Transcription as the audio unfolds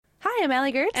I am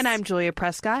Allie Gertz. And I'm Julia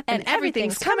Prescott. And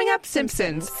everything's coming up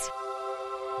Simpsons.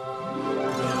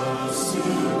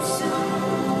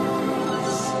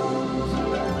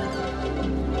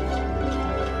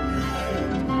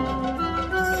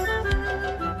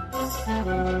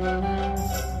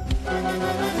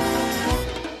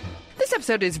 This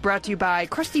episode is brought to you by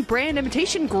Krusty Brand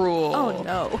Imitation Gruel. Oh,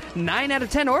 no. 9 out of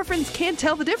 10 orphans can't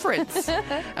tell the difference.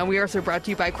 And we are also brought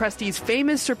to you by Krusty's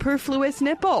famous superfluous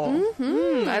nipple.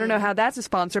 I don't know how that's a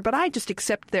sponsor, but I just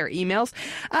accept their emails.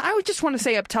 I would just want to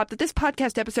say up top that this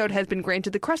podcast episode has been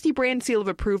granted the Krusty Brand seal of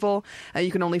approval.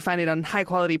 You can only find it on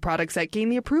high-quality products that gain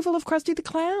the approval of Krusty the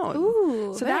Clown.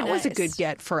 Ooh, so very that was a nice. good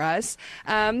get for us.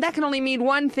 That can only mean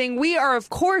one thing. We are, of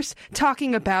course,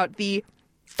 talking about the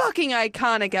fucking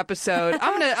iconic episode.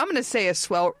 I'm gonna say a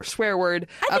swear word.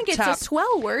 I think up top. it's a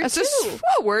swell word, It's too. a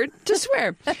swell word to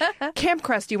swear. Camp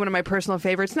Krusty, one of my personal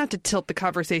favorites. Not to tilt the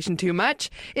conversation too much.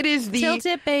 It is the Tilt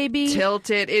it, baby. Tilt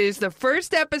it. It is the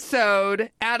first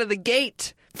episode out of the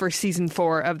gate for season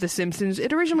 4 of The Simpsons.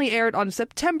 It originally aired on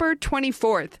September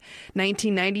 24th,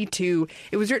 1992.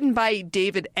 It was written by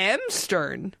David M.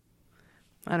 Stern.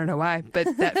 I don't know why, but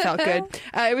that felt good.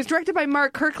 It was directed by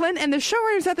Mark Kirkland, and the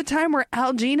showrunners at the time were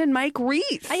Al Jean and Mike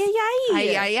Reiss.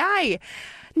 Aye.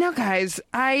 Now, guys,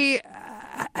 I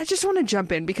just want to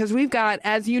jump in because we've got,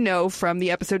 as you know from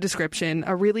the episode description,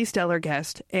 a really stellar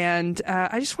guest, and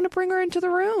I just want to bring her into the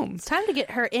room. It's time to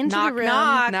get her into Knock, the room.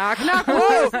 knock. Knock, knock.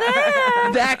 Whoa!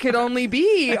 That could only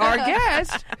be our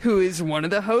guest, who is one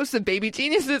of the hosts of Baby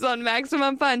Geniuses on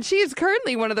Maximum Fun. She is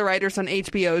currently one of the writers on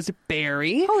HBO's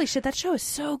Barry. Holy shit, that show is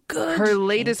so good. Her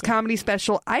latest comedy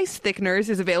special, Ice Thickeners,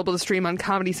 is available to stream on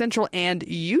Comedy Central and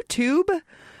YouTube.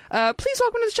 Please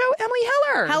welcome to the show, Emily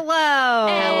Heller. Hello.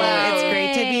 Hey. It's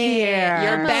great to be here.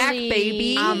 You're back, Emily.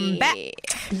 baby. I'm back.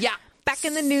 Yeah. Back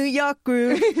in the New York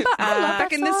groove.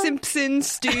 Back in the Simpsons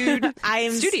studio.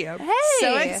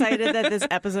 So excited that this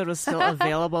episode was still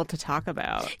available to talk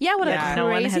about. Yeah, what a No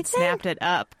one crazy had thing. snapped it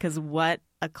up because what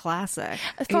a classic.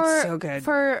 It's so good.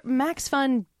 For Max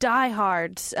Fun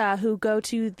diehards who go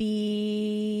to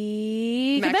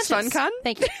the Max conventions. FunCon?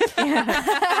 Thank you.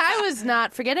 I was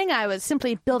not forgetting. I was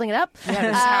simply building it up.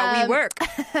 Yeah, that's how we work.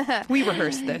 We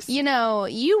rehearse this. You know,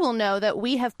 you will know that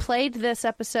we have played this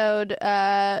episode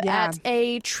at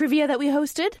a trivia that we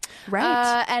hosted.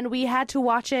 Right. And we had to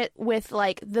watch it with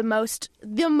like the most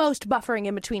buffering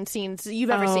in between scenes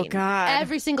you've ever Oh, seen. God.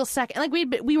 Every single second. Like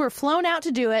we were flown out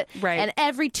to do it. Right. And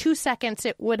every 2 seconds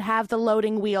it would have the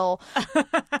loading wheel.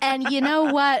 And you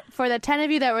know what? For the 10 of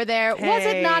you that were there, was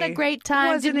it not a great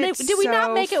time? Wasn't Did we so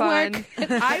not make fun? it work?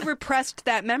 I repressed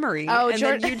that memory. Oh, and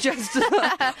then you just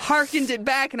hearkened it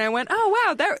back, and I went, oh,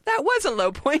 wow, that was a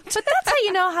low point. But that's how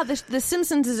you know how The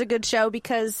Simpsons is a good show,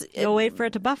 because You'll wait for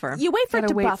it to buffer. you wait for it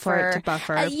Gotta to wait buffer. for it to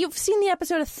buffer. You've seen the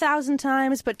episode 1,000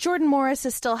 times, but Jordan Morris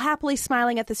is still happily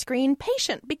smiling at the screen,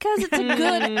 patient, because it's a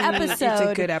good episode.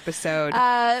 It's a good episode.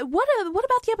 What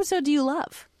about the episode do you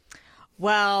love?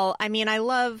 Well, I mean, I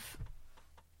love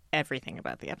everything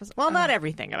about the episode. Well, not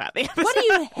everything about the episode. What do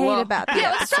you hate about the yeah,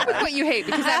 episode? let's start with what you hate,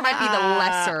 because that might be the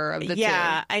lesser of the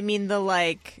Yeah, I mean,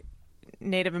 the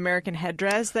Native American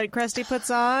headdress that Krusty puts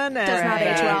on. Does not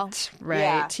age well. Right.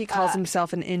 Yeah. He calls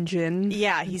himself an Indian.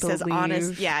 Yeah, he says believe.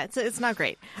 honest. Yeah, it's not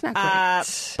great. not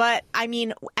great. But I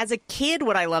mean, as a kid,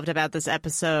 what I loved about this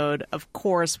episode, of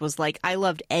course, was I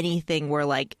loved anything where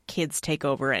kids take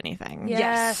over anything.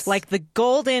 Yes. Like the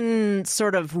golden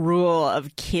sort of rule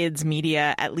of kids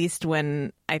media, at least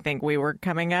when I think we were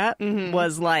coming up,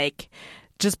 was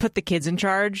just put the kids in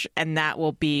charge, and that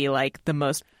will be the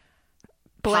most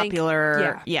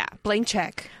popular. Yeah. Blank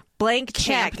check. Blank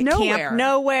Camp check. Nowhere. Camp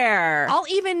Nowhere. I'll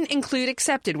even include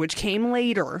Accepted, which came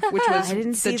later, which was I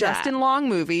didn't see the that. Justin Long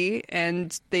movie,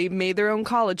 and they made their own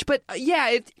college. But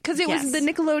because it was Yes. the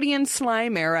Nickelodeon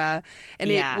slime era, and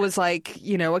Yeah. it was a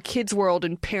kid's world,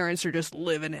 and parents are just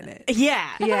living in it. Yeah.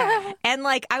 Yeah. And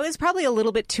I was probably a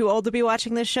little bit too old to be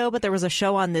watching this show, but there was a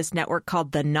show on this network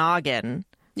called The Noggin.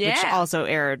 Which Yeah. also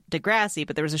aired Degrassi,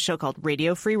 but there was a show called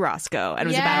Radio Free Roscoe, and it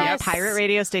was Yes. about a pirate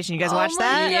radio station. You guys watch Oh my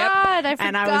that? God, I forgot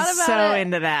And I was about so it.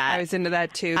 into that. I was into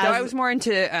that too. Though I was more into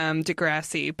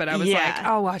Degrassi, but I was Yeah.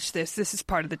 I'll watch this. This is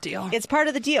part of the deal. It's part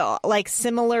of the deal.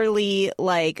 Similarly,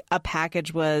 a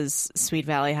package was Sweet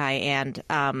Valley High and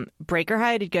Breaker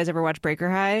High. Did you guys ever watch Breaker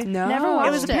High? No. Never watched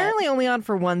It was it. apparently only on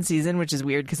for one season, which is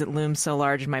weird because it looms so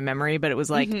large in my memory. But it was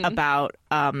about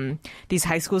these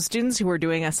high school students who were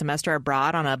doing a semester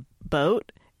abroad on a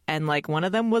boat, and one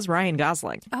of them was Ryan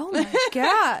Gosling. Oh my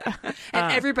God.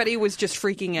 And everybody was just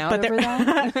freaking out But over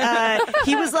that.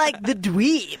 He was the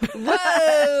dweeb.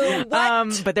 Whoa!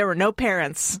 What? But there were no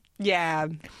parents. Yeah.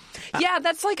 Yeah,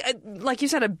 that's like you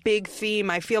said, a big theme,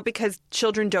 I feel, because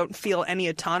children don't feel any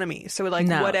autonomy. So like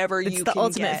No, whatever it's you the can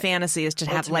ultimate get. fantasy is to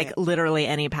have like literally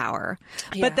any power.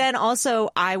 Yeah. But then also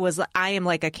I am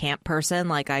like a camp person.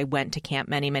 Like I went to camp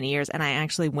many years, and I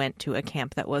actually went to a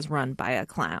camp that was run by a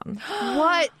clown.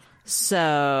 What?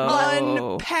 So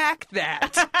Unpack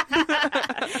that.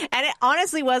 and it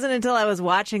honestly wasn't until I was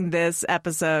watching this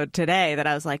episode today that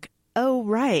I was like, oh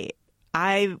right,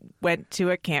 I went to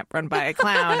a camp run by a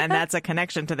clown, and that's a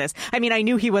connection to this. I mean, I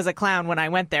knew he was a clown when I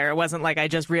went there. It wasn't like I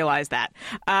just realized that.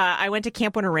 I went to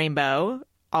Camp Win a Rainbow,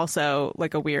 also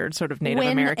like a weird sort of Native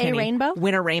American. Win a Rainbow?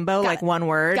 Win a Rainbow, like one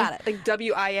word. Got it. Like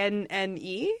WINNE?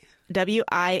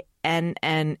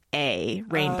 WINNA,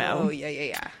 rainbow. Oh,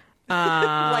 yeah.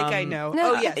 Like I know.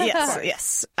 Oh, yes.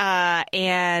 Yes.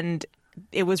 And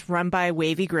it was run by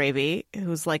Wavy Gravy,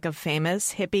 who's like a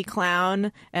famous hippie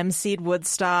clown, emceed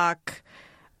Woodstock.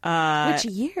 Which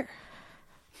year?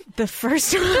 The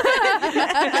first one. 99.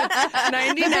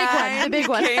 The big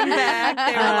one. Came back.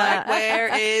 They were like,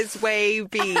 where is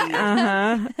Wavy?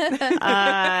 And he's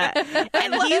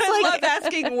I like, love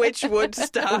asking which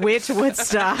Woodstock. which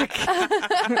Woodstock?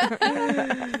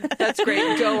 That's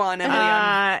great. Go on, Emily.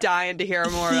 I'm dying to hear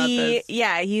more about this.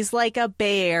 Yeah, he's like a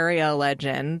Bay Area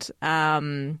legend.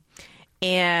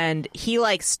 And he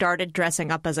like started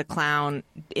dressing up as a clown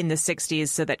in the 60s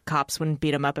so that cops wouldn't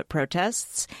beat him up at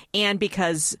protests. And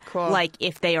because like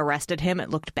if they arrested him,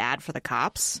 it looked bad for the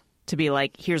cops to be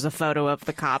like, here's a photo of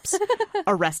the cops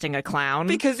arresting a clown.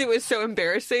 Because it was so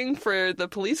embarrassing for the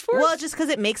police force? Well, just because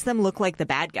it makes them look like the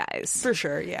bad guys. For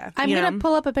sure, yeah. I'm going to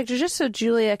pull up a picture just so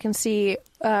Julia can see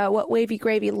what Wavy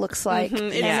Gravy looks like.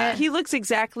 Yeah. He looks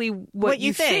exactly what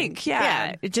you think.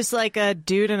 Yeah. It's just like a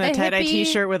dude in a tie-dye hippie.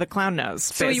 T-shirt with a clown nose.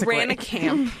 So basically. he ran a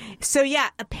camp. So yeah,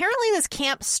 apparently this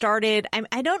camp started,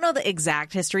 I don't know the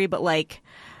exact history, but like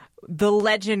the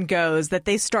legend goes that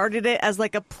they started it as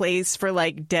like a place for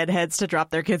like deadheads to drop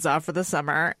their kids off for the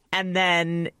summer. And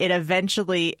then it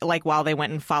eventually, like while they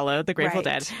went and followed the Grateful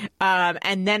Right. Dead,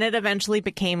 and then it eventually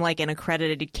became like an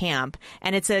accredited camp.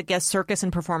 And it's a circus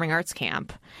and performing arts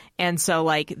camp. And so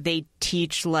like they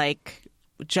teach like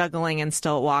juggling and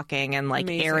stilt walking and like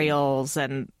Amazing. aerials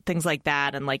and things like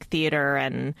that, and like theater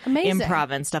and Amazing. improv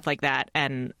and stuff like that.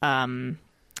 And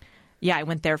yeah, I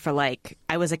went there for like,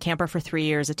 I was a camper for 3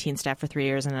 years, a teen staff for 3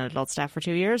 years, and an adult staff for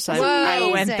 2 years. So I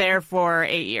went Amazing. there for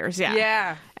 8 years. Yeah.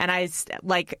 Yeah. And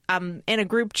I'm in a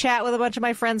group chat with a bunch of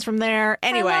my friends from there.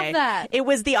 Anyway, love that. it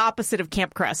was the opposite of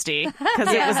Camp Krusty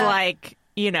because it was like,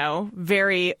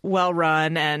 very well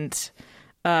run, and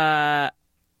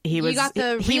he was. You got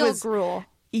the he real was, gruel.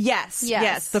 Yes.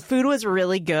 The food was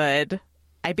really good.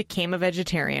 I became a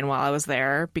vegetarian while I was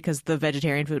there because the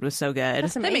vegetarian food was so good.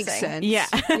 That's That amazing. makes sense. Yeah.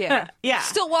 Yeah. Yeah.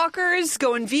 Still walkers,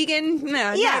 going vegan.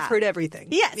 No, Yeah. I've heard everything.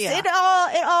 Yes, Yeah.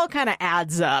 it all kind of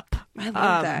adds up. I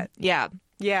love that. Yeah.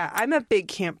 Yeah, I'm a big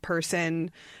camp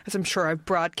person, as I'm sure I've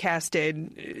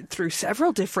broadcasted through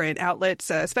several different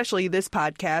outlets, especially this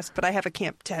podcast. But I have a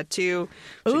camp tattoo.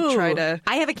 Ooh, Try to.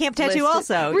 I have a camp tattoo list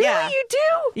it. also. Really, Yeah. you do?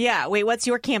 Yeah. Wait, what's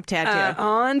your camp tattoo?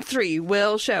 On 3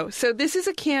 will show. So this is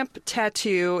a camp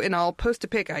tattoo, and I'll post a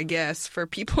pic, I guess, for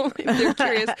people if they're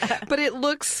curious. But it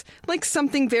looks like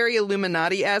something very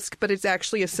Illuminati-esque, but it's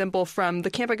actually a symbol from the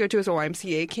camp I go to is a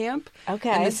YMCA camp. Okay.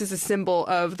 And this is a symbol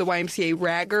of the YMCA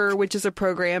Ragger, which is a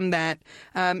program that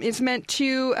is meant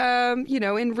to,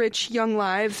 enrich young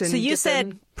lives. And So you get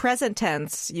said them- present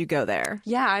tense. You go there.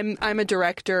 Yeah, I'm a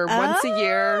director once a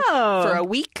year Oh. for a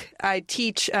week. I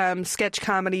teach sketch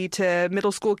comedy to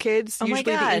middle school kids, Oh my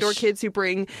usually the gosh. indoor kids who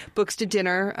bring books to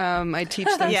dinner. I teach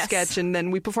them Yes. sketch, and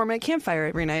then we perform at a campfire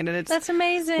every night. And it's That's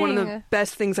amazing. one of the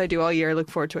best things I do all year. I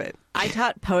look forward to it. I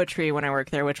taught poetry when I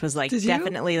worked there, which was like Did you?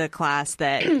 definitely the class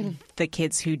that the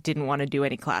kids who didn't want to do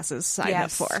any classes signed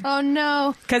Yes. up for. Oh,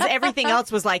 no. Because everything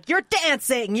else was like, you're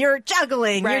dancing, you're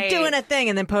juggling, Right. you're doing a thing.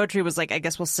 And then poetry was like, I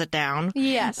guess we'll sit down.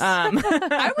 Yes. I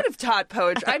would have taught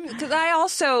poetry because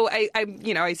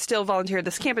I still volunteer at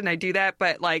this camp and I do that.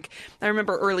 But like I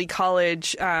remember early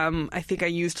college, I think I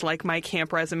used like my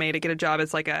camp resume to get a job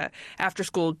as like a after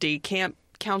school day camp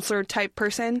counselor type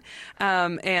person.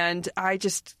 And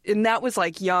that was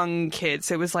like young kids.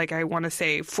 It was like, I want to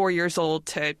say 4 years old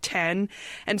to 10.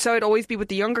 And so I'd always be with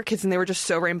the younger kids and they were just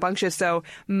so rambunctious. So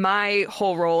my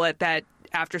whole role at that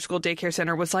after-school daycare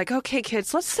center was like, okay,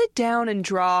 kids, let's sit down and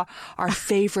draw our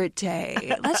favorite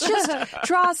day. Let's just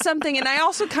draw something. And I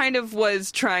also kind of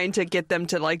was trying to get them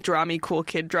to like draw me cool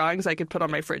kid drawings I could put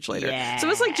on my fridge later. Yeah. So it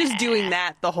was like just doing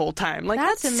that the whole time. Like,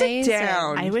 That's let's amazing. sit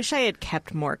down. I wish I had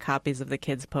kept more copies of the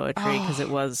kids' poetry because it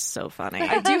was so funny.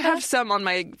 I do have some on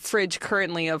my fridge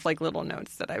currently of like little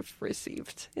notes that I've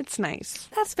received. It's nice.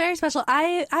 That's very special.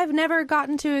 I've never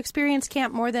gotten to experience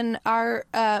camp more than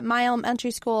my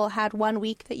elementary school had 1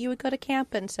 week that you would go to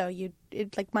camp, and so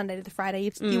it's like Monday to the Friday.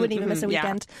 You wouldn't even miss a yeah.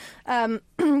 weekend.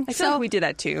 I feel like we did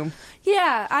that too.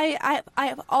 Yeah,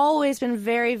 I've always been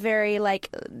very, very like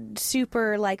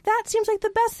super like that seems like the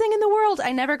best thing in the world.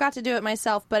 I never got to do it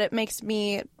myself, but it makes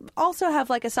me also have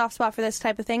like a soft spot for this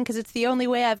type of thing because it's the only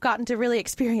way I've gotten to really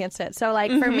experience it. So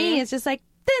like for me, it's just like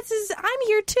I'm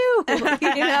here too.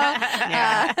 You know,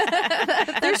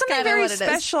 There's something very what it is.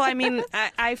 special. I mean,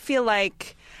 I feel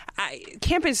like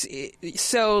camp is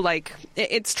so like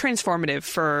it's transformative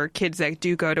for kids that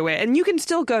do go to it, and you can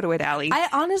still go to it, Allie. I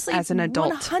honestly, as an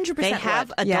adult, 100% They have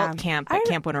would. adult camp at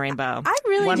Camp Winter Rainbow. I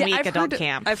really 1 do. week I've adult heard,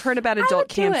 camp. I've heard about would adult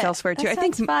do camps it. elsewhere too. That I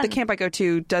think sounds fun. the camp I go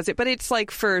to does it, but it's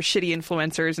like for shitty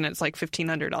influencers, and it's like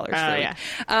 $1,500. yeah.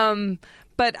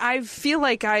 But I feel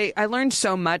like I learned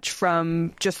so much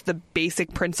from just the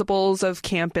basic principles of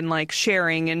camp and like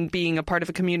sharing and being a part of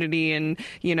a community and,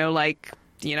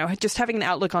 just having an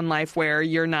outlook on life where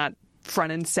you're not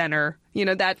front and center,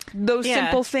 those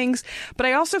simple things. But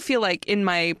I also feel like in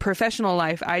my professional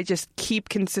life, I just keep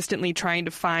consistently trying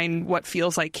to find what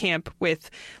feels like camp with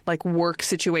like work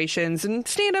situations, and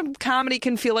stand-up comedy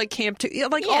can feel like camp too. All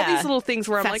these little things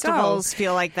where Festivals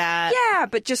feel like that. yeah,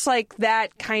 but just like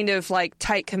that kind of like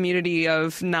tight community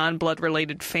of non-blood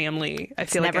related family. I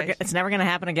feel It's never going to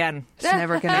happen again. it's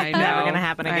never gonna. I know. Never gonna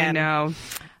happen I again. know.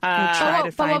 We'll try to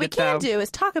But find what we it, can though. do is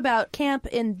talk about camp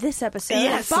in this episode.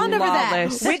 Yes, Bond over that.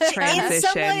 flawless. Which in Transition.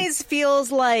 some ways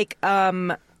feels like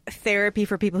therapy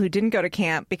for people who didn't go to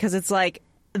camp because it's like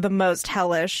the most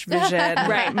hellish vision, most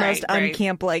right.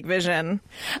 uncamp-like vision.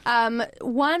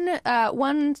 One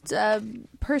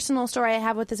personal story I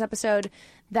have with this episode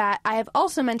that I have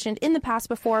also mentioned in the past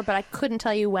before, but I couldn't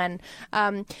tell you when.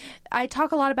 I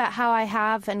talk a lot about how I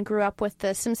have and grew up with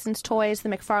the Simpsons toys, the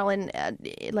McFarlane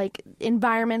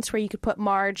environments where you could put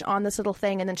Marge on this little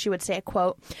thing and then she would say a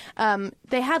quote.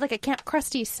 They had like a Camp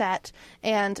Krusty set,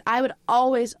 and I would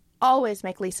always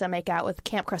make Lisa make out with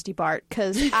Camp Krusty Bart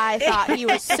because I thought he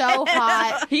was so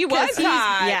hot. He was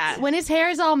hot. Yeah. When his hair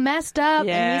is all messed up and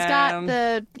he's Yeah. got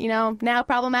the, now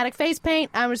problematic face paint,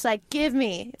 I'm just like, give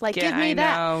me I that.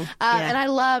 know. And I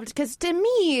loved, because to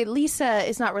me, Lisa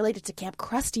is not related to Camp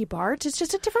Krusty Bart. It's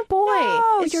just a different boy.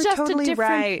 No, it's you're just totally a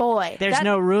different right. boy. There's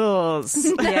no rules.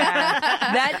 Yeah.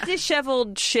 That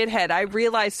disheveled shithead. I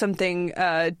realized something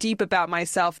deep about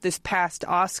myself this past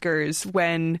Oscars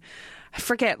when I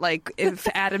forget, if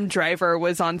Adam Driver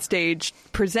was on stage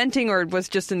presenting or was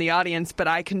just in the audience, but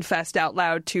I confessed out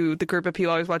loud to the group of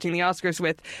people I was watching the Oscars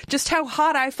with just how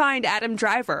hot I find Adam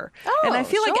Driver. Oh, and I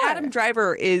feel like sure. Adam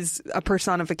Driver is a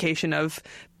personification of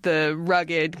the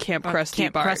rugged Camp Krusty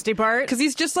Camp Bart. Krusty Bart? Because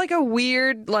he's just like a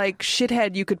weird,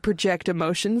 shithead you could project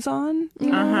emotions on.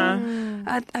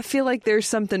 I feel like there's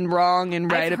something wrong and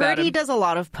right I've about heard him. he does a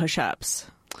lot of push-ups.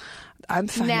 I'm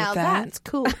fine Now with that. that's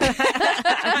cool.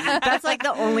 That's like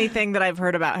the only thing that I've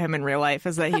heard about him in real life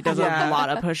is that he does a lot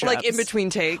of push-ups. Like in between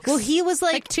takes. Well, he was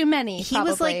like Too many. He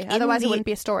was probably. like in Otherwise, the- it wouldn't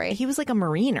be a story. He was like a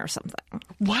Marine or something.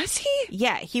 Was he?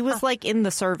 Yeah, he was like in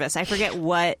the service. I forget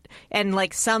what, and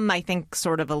like some I think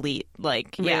sort of elite.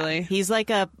 Really? He's like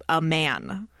a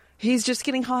man. He's just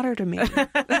getting hotter to me. You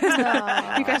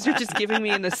guys are just giving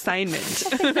me an assignment.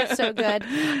 So good.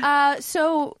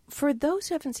 So for those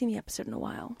who haven't seen the episode in a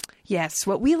while, Yes,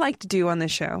 what we like to do on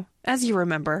this show, as you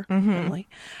remember, Emily,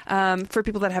 for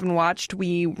people that haven't watched,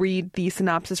 we read the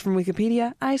synopsis from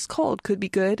Wikipedia. Ice cold. Could be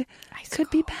good. Could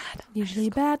be bad. usually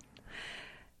bad.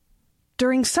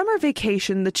 During summer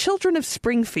vacation, the children of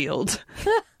Springfield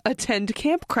attend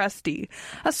Camp Krusty,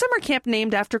 a summer camp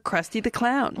named after Krusty the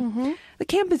Clown. The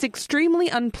camp is extremely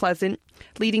unpleasant,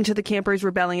 leading to the campers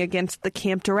rebelling against the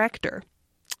camp director.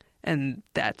 And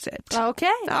that's it. Okay.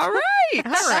 All right.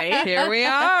 All right. Here we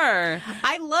are.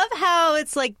 I love how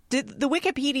it's like the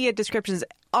Wikipedia descriptions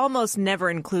almost never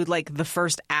include like the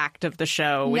first act of the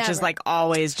show, which is Never. like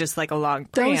always just like a long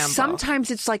Though preamble.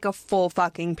 sometimes it's like a full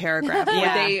fucking paragraph where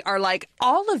Yeah. they are like,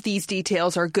 all of these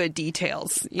details are good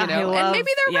details, I and love-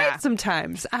 maybe they're yeah. right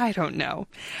sometimes. I don't know.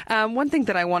 One thing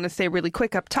that I want to say really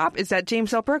quick up top is that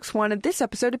James L. Brooks wanted this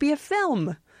episode to be a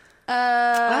film.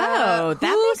 that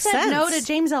who makes said sense. no to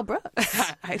James L.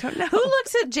 Brooks? I don't know. Who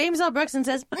looks at James L. Brooks and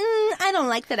says, I don't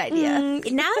like that idea?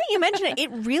 Now that you mention it,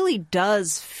 it really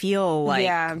does feel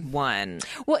like one.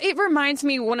 Well, it reminds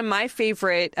me one of my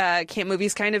favorite camp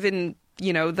movies, kind of in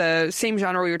the same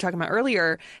genre we were talking about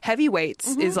earlier.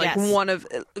 Heavyweights is like one of,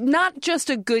 not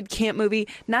just a good camp movie,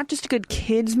 not just a good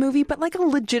kids movie, but like a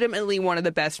legitimately one of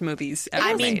the best movies ever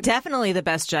I mean, made. definitely the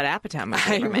best Judd Apatow movie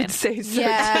I ever would made. say so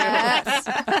Yes.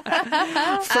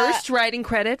 too. First writing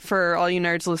credit for all you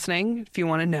nerds listening, if you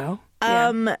want to know.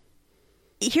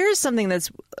 Here's something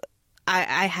that's.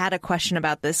 I had a question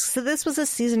about this. So this was a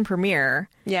season premiere.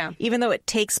 Yeah. Even though it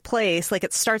takes place, like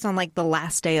it starts on like the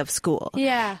last day of school.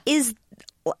 Yeah.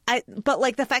 But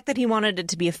like the fact that he wanted it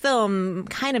to be a film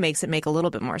kind of makes it make a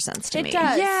little bit more sense to me. It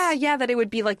does. Yeah, that it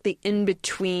would be like the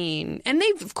in-between. And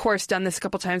they've, of course, done this a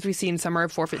couple times. We've seen Summer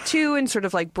of Forfeit 2 and sort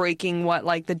of like breaking what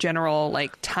like the general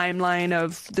like timeline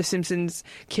of The Simpsons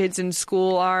kids in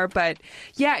school are. But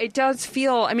yeah, it does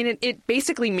feel, I mean, it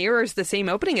basically mirrors the same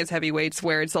opening as Heavyweights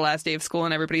where it's the last day of school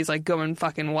and everybody's like going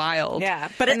fucking wild. Yeah,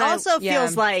 but it also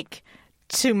feels like,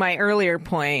 to my earlier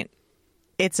point,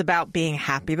 it's about being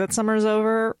happy that summer's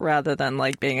over rather than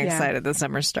like being excited that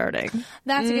summer's starting.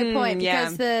 That's a good point yeah.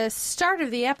 because the start of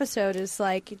the episode is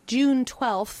like June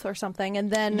 12th or something,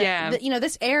 and then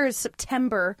this airs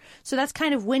September, so that's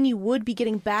kind of when you would be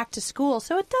getting back to school.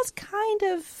 So it does kind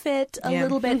of fit a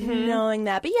little bit knowing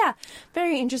that. But yeah,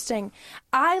 very interesting.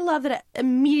 I love that it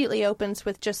immediately opens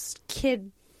with just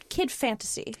kid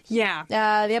fantasy. Yeah.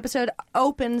 The episode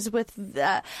opens with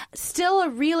still a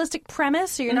realistic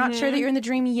premise, so you're not sure that you're in the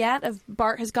dream yet of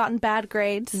Bart has gotten bad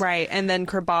grades. Right. And then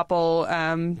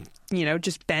Krabappel,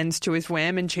 just bends to his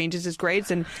whim and changes his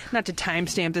grades. And not to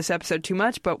timestamp this episode too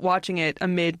much, but watching it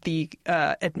amid the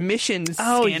admissions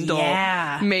scandal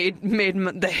made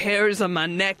the hairs on my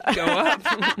neck go up.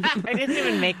 I didn't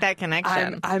even make that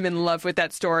connection. I'm in love with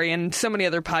that story, and so many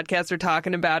other podcasts are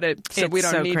talking about it, so we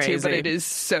don't need to, but it is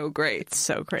so great. It's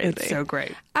so crazy. It's so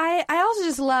great. I also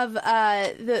just love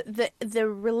the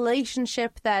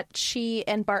relationship that she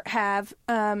and Bart have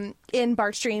in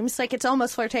Bart's dreams. Like, it's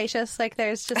almost flirtatious. Like,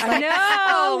 there's just like,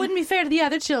 oh, it wouldn't be fair to the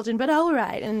other children, but all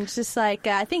right. And it's just like,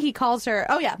 I think he calls her,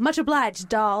 much obliged,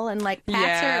 doll, and like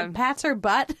pats her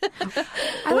butt.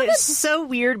 It's so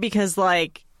weird because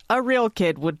like a real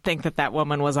kid would think that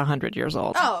woman was 100 years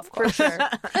old. Oh, of course. For sure.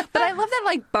 But I love that,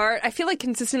 like, Bart, I feel like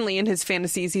consistently in his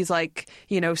fantasies, he's like,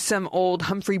 some old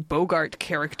Humphrey Bogart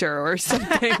character or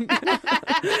something.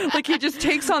 Like, he just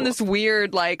takes on this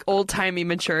weird, like, old-timey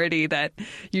maturity that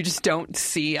you just don't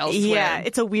see elsewhere. Yeah,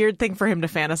 it's a weird thing for him to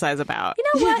fantasize about. You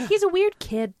know what? He's a weird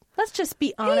kid. Let's just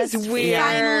be honest. He's weird.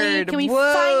 Finally, can we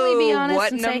finally be honest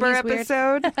what and number say he's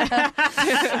episode? Weird?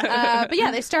 But yeah,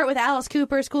 they start with Alice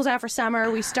Cooper, school's out for summer.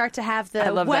 We start to have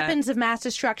the weapons of mass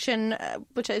destruction,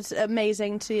 which is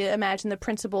amazing to imagine the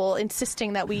principal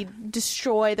insisting that we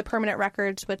destroy the permanent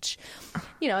records, which,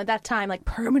 at that time, like,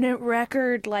 permanent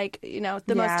record, like,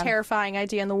 the most terrifying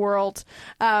idea in the world.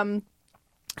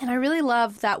 And I really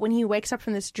love that when he wakes up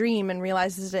from this dream and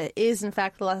realizes it is, in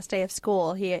fact, the last day of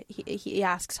school, he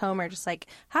asks Homer, just like,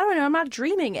 how do I know I'm not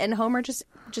dreaming? And Homer just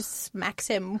smacks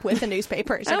him with a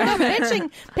newspaper. So, no,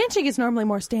 pinching is normally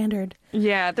more standard.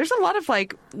 Yeah, there's a lot of,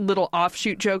 like, little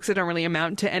offshoot jokes that don't really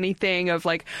amount to anything, of,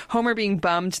 like, Homer being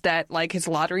bummed that, like, his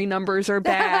lottery numbers are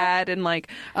bad and, like,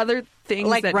 other things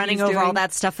like that running he's over doing. all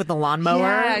that stuff with the lawnmower.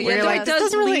 Yeah, like, it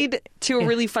does lead to a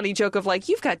really funny joke of, like,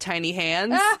 you've got tiny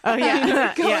hands. Oh,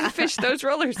 yeah. Go and fish those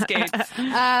roller skates. But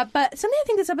something I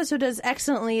think this episode does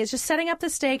excellently is just setting up the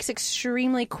stakes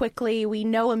extremely quickly. We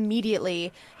know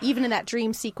immediately, even in that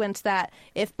dream sequence, that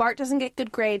if Bart doesn't get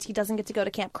good grades, he doesn't get to go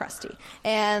to Camp Krusty.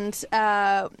 And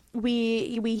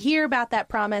we hear about that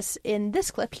promise in this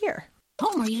clip here.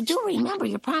 Homer, you do remember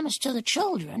your promise to the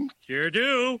children. Sure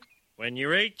do. When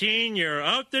you're 18, you're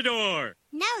out the door.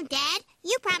 No, Dad.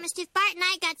 You promised if Bart and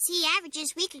I got C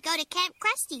averages, we could go to Camp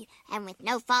Krusty. And with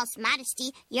no false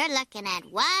modesty, you're looking at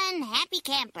one happy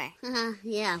camper.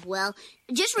 Yeah, well,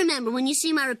 just remember, when you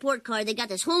see my report card, they got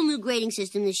this whole new grading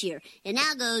system this year. It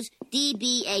now goes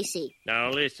DBAC.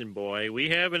 Now listen, boy, we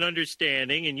have an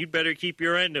understanding, and you'd better keep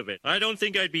your end of it. I don't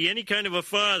think I'd be any kind of a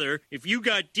father if you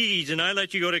got D's and I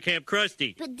let you go to Camp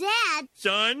Krusty. But, Dad...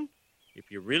 Son,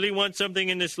 if you really want something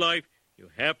in this life, you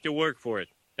have to work for it.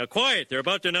 Now, quiet. They're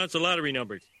about to announce the lottery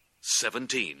numbers.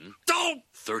 17. Don't!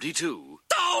 32.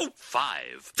 Don't!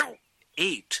 5. Don't!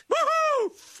 8.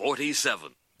 Woohoo!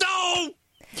 47. Don't!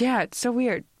 Yeah, it's so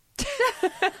weird.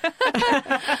 I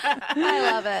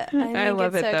love it. I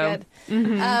love it's it, so though.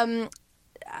 good.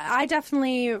 I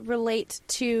definitely relate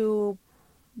to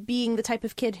being the type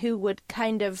of kid who would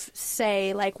kind of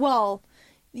say, like, well,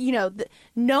 you know,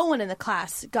 no one in the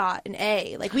class got an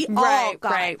A. Like, we all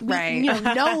got right. You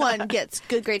know, no one gets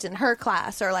good grades in her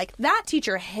class, or like that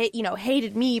teacher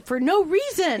hated me for no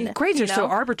reason. Grades you are so know?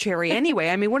 arbitrary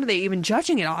anyway. I mean, what are they even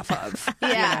judging it off of?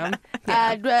 Yeah. You know?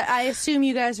 But I assume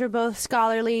you guys were both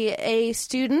scholarly A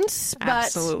students. But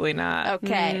Absolutely not.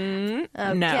 Okay.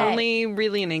 Okay. No. Only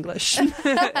really in English.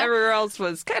 Everywhere else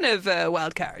was kind of a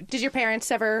wild card. Did your parents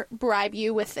ever bribe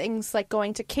you with things like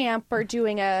going to camp or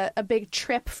doing a big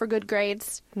trip for good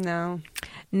grades? No.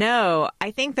 No,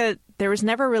 I think that there was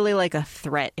never really like a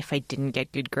threat if I didn't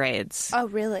get good grades. Oh,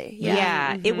 really?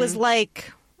 Yeah. It was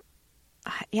like,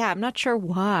 I'm not sure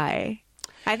why.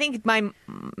 I think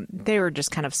they were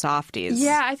just kind of softies.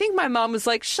 Yeah, I think my mom was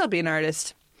like, she'll be an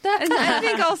artist. And I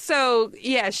think also,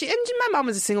 my mom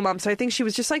was a single mom, so I think she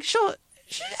was just like,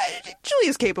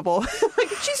 Julia's capable. Like,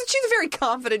 she's a very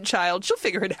confident child. She'll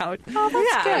figure it out. Oh,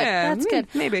 that's good. Yeah, That's good.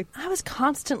 maybe. I was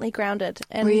constantly grounded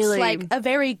and Really? like a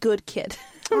very good kid.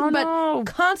 Oh, but no.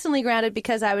 constantly grounded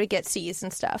because I would get C's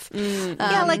and stuff.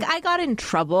 Yeah, like I got in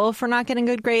trouble for not getting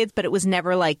good grades, but it was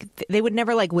never like they would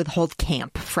never like withhold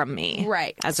camp from me.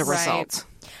 Right. As a result.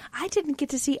 I didn't get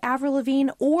to see Avril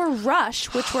Lavigne or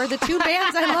Rush, which were the two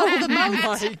bands I loved the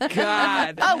most. My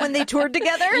God. Oh, when they toured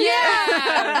together?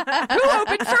 Yeah. Who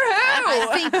opened for who? I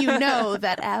think you know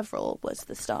that Avril was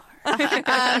the star. So,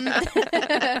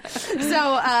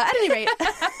 at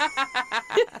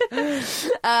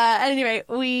any rate,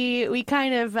 we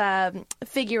kind of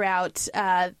figure out.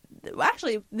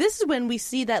 Actually, this is when we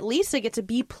see that Lisa gets a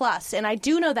B+, and I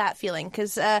do know that feeling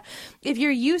because if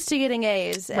you're used to getting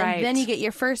A's and Right. then you get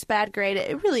your first bad grade,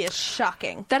 it really is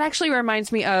shocking. That actually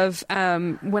reminds me of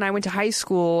when I went to high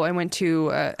school. I went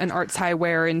to an arts high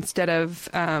where instead of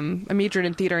I majored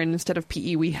in theater, and instead of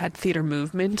PE, we had theater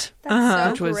movement.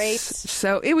 That's Which so was great.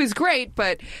 so it was great,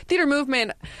 but theater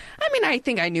movement. I mean, I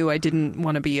think I knew I didn't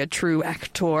want to be a true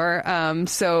actor,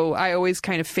 so I always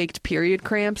kind of faked period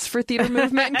cramps for theater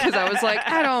movement because I was like,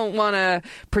 I don't want to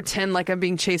pretend like I'm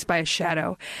being chased by a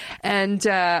shadow, and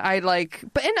but other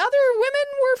women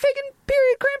were faking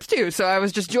period cramps too, so I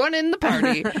was just joining the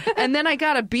party, and then I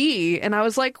got a B, and I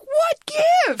was like, what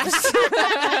gives?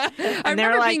 I And they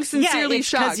were remember like, being sincerely it's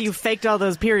shocked. because you faked all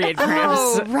those period cramps.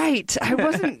 Oh, right. I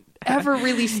wasn't ever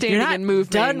really standing You're not and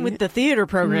moving. done with the theater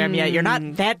program yet. You're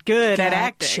not that good at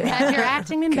acting. Had your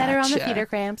acting been better on the Gotcha. theater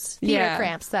cramps? Yeah.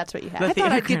 Cramps, that's what you had. I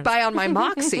thought I'd get by on my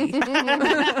moxie.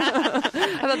 I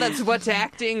thought that's what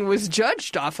acting was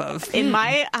judged off of. In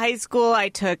my high school,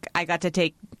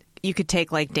 you could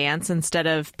take like dance instead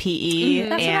of PE.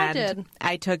 That's what I and did.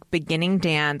 I took beginning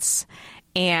dance,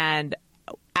 and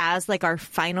as like our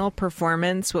final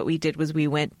performance, what we did was we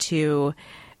went to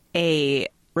a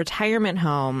retirement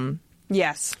home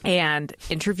Yes. and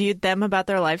interviewed them about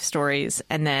their life stories,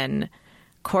 and then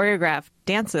choreographed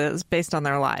dances based on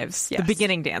their lives. Yes. The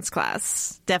beginning dance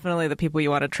class, definitely the people you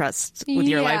want to trust with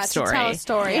your life story. To tell a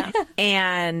story.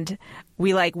 And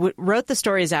we like wrote the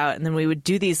stories out, and then we would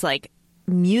do these like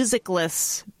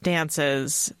musicless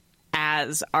dances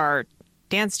as our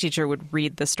dance teacher would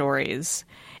read the stories,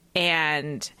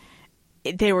 and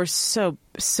they were so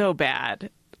bad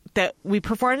that we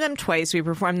performed them twice. We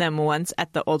performed them once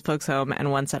at the old folks home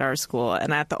and once at our school.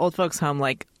 And at the old folks home,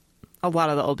 like, a lot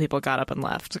of the old people got up and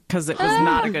left because it was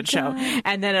not a good show.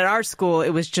 And then at our school,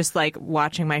 it was just like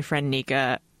watching my friend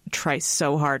Nika try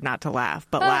so hard not to laugh,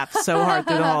 but laugh so hard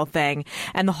through the whole thing.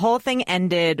 And the whole thing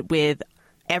ended with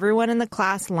everyone in the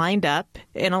class lined up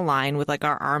in a line with like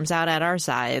our arms out at our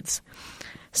sides,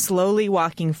 slowly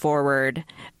walking forward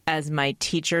as my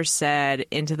teacher said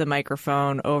into the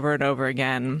microphone over and over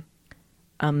again,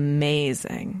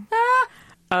 amazing.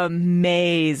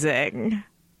 Amazing.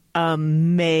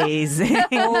 Amazing.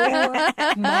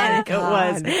 And it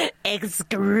was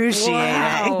excruciating.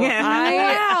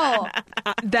 Wow.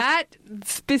 That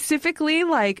specifically,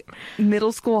 like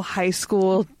middle school, high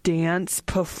school dance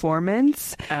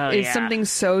performance is something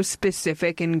so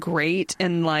specific and great,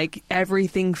 and like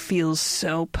everything feels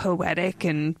so poetic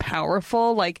and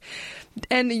powerful. Like,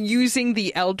 and using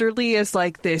the elderly as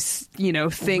like this, you know,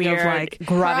 thing Weird of like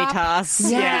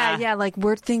gravitas. yeah, like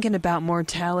we're thinking about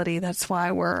mortality. That's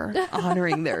why we're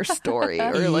honoring their story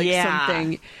or like Yeah.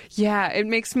 something. Yeah, it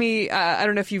makes me. I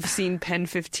don't know if you've seen Pen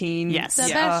 15. Yes. The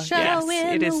best show in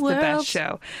it is the the best world.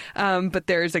 show. But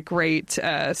there's a great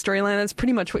storyline that's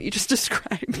pretty much what you just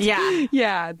described. Yeah.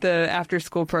 Yeah, the after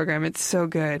school program. It's so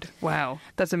good. Wow,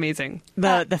 that's amazing.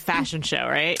 The fashion show,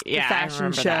 right? Yeah, I fashion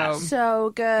remember show. that.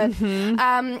 So good.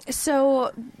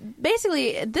 So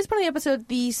basically, at this point in the episode,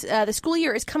 the school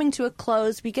year is coming to a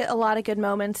close. We get a lot of good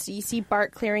moments. You see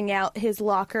Bart clearing out his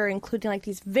locker, including like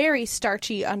these very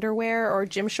starchy underwear or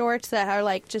gym shorts that are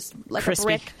like just like Crispy. a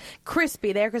brick,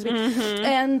 crispy. They're crispy,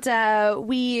 and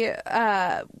we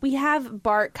have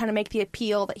Bart kind of make the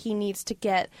appeal that he needs to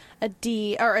get a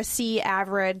D or a C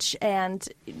average and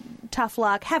tough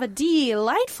luck, have a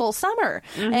delightful summer.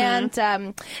 And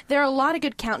there are a lot of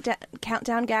good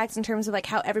countdown gags in terms of like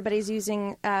how everybody's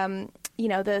using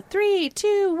the 3,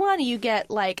 2, 1. You get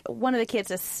like one of the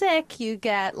kids is sick. You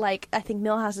get like I think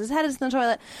Milhouse's head is in the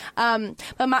toilet.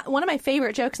 But one of my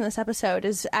favorite jokes in this episode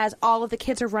is as all of the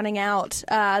kids are running out,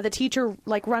 the teacher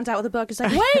like runs out with a book. It's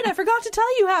like, wait, I forgot to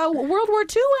tell you how World War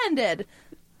II ended.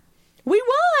 We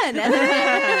won! And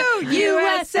then,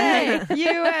 USA!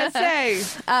 USA!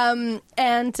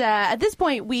 And at this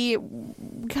point, we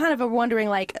kind of are wondering,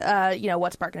 like,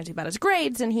 what's Bart going to do about his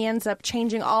grades? And he ends up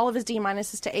changing all of his D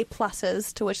minuses to A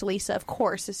pluses, to which Lisa, of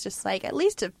course, is just like, at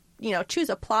least to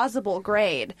choose a plausible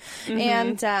grade.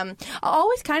 And I'll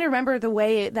always kind of remember the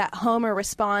way that Homer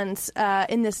responds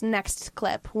in this next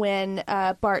clip when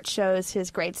Bart shows his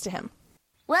grades to him.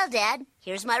 Well, Dad,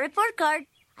 here's my report card.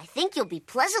 I think you'll be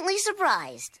pleasantly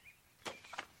surprised.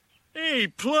 A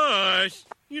plus?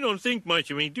 You don't think much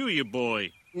of me, do you,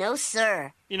 boy? No,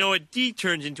 sir. A D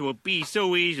turns into a B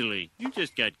so easily. You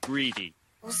just got greedy.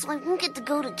 Well, so I won't get to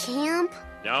go to camp?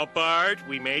 Now, Bart,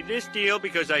 we made this deal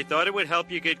because I thought it would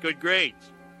help you get good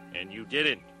grades. And you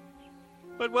didn't.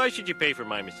 But why should you pay for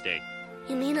my mistake?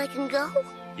 You mean I can go?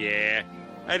 Yeah,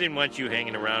 I didn't want you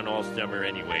hanging around all summer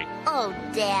anyway. Oh,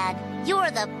 Dad,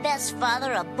 you're the best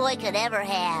father a boy could ever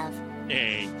have.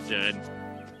 Hey, son.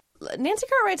 Nancy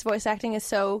Cartwright's voice acting is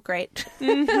so great.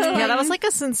 Yeah, that was like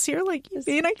a sincere, like, you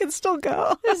mean I can still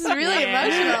go? This is really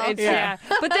emotional. Yeah.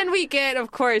 But then we get, of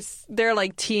course, they're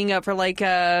like teeing up for like,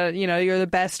 you're the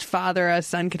best father a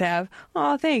son could have.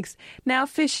 Oh, thanks. Now,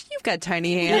 Fish, you've got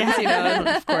tiny hands, and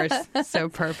of course, so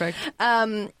perfect.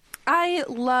 I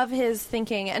love his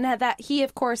thinking, and that he,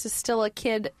 of course, is still a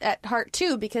kid at heart,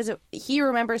 too, because he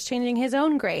remembers changing his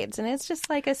own grades, and it's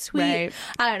just like a sweet, Right.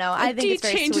 I don't know, I think it's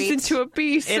very changes sweet. into a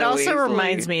B so It also easily.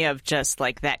 reminds me of just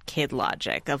like that kid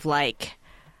logic of like,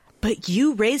 but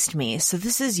you raised me, so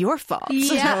this is your fault.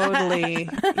 Yeah. Totally.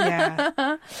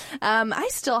 Yeah. I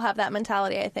still have that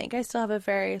mentality, I think. I still have a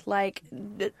very, like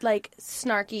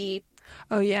snarky,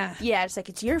 Oh, yeah. yeah, it's like,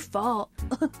 it's your fault.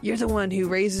 You're the one who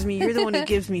raises me. You're the one who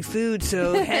gives me food.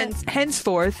 So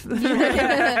henceforth,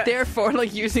 therefore,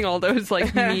 like using all those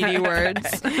like meaty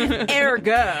words.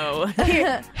 Ergo.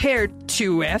 Hair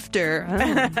to after.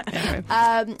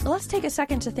 Anyway. Let's take a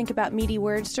second to think about meaty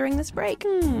words during this break.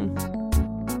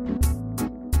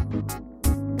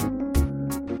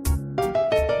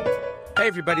 Hey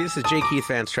everybody, this is J. Keith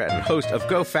Van Stratton, host of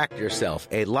Go Fact Yourself,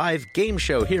 a live game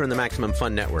show here on the Maximum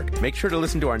Fun Network. Make sure to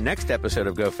listen to our next episode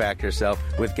of Go Fact Yourself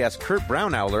with guest Kurt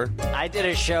Brownowler. I did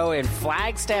a show in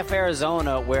Flagstaff,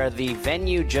 Arizona, where the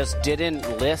venue just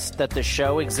didn't list that the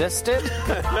show existed.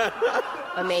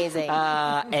 Amazing.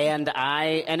 And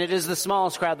it is the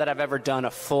smallest crowd that I've ever done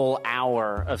a full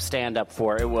hour of stand-up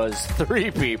for. It was 3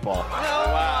 people. Oh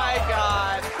my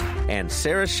God. And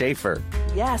Sarah Schaefer.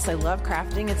 Yes, I love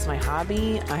crafting. It's my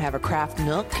hobby. I have a craft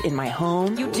nook in my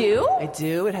home. You do? I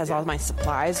do. It has all my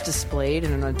supplies displayed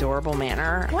in an adorable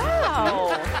manner. Wow.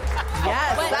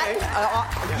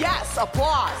 Yes,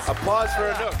 applause. Applause for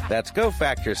a nook. That's Go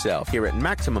Fact Yourself here at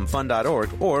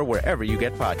MaximumFun.org or wherever you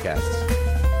get podcasts.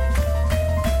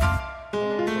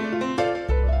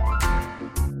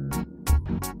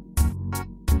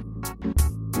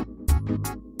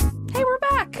 Hey, we're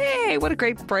back. Hey, what a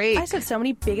great break. I said so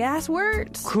many big-ass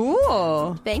words.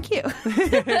 Cool. Thank you.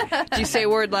 Do you say a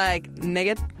word like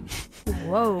nigget?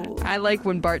 Whoa. I like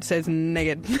when Bart says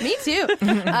nigget. Me too.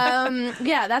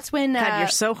 Yeah, that's when... God, you're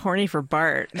so horny for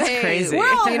Bart. It's Hey, crazy.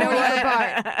 we're all You know horny what? for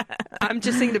Bart. I'm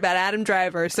just thinking about Adam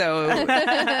Driver, so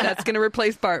that's going to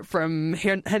replace Bart from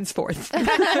henceforth.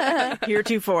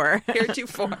 Heretofore.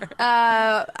 Heretofore.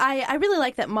 I really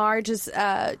like that Marge is,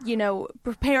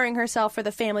 preparing herself for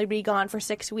the family to be gone for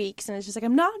 6 weeks, and it's just like,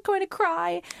 I'm not going to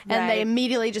cry. And they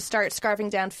immediately just start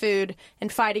scarfing down food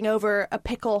and fighting over a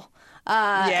pickle.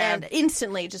 And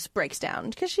instantly just breaks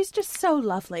down because she's just so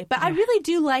lovely. But I really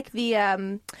do like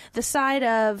the side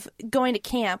of going to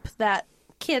camp that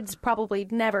kids probably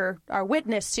never are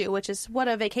witness to, which is what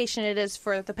a vacation it is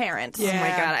for the parents. Oh my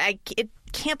God. I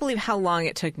can't believe how long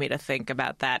it took me to think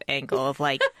about that angle of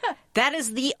like, that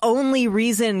is the only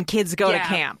reason kids go to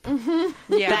camp.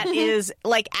 Yeah. That is,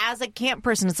 like, as a camp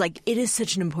person, it's like, it is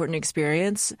such an important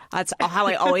experience. That's how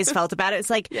I always felt about it. It's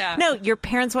like, no, your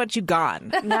parents want you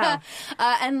gone. No.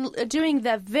 And doing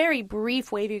the very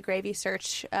brief Wavy Gravy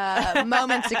search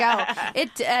moments ago,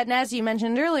 and as you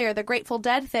mentioned earlier, the Grateful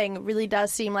Dead thing really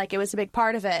does seem like it was a big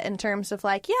part of it in terms of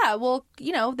like, yeah, well,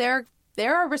 you know, there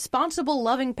are responsible,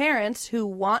 loving parents who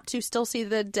want to still see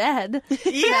the dead.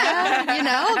 Yeah. You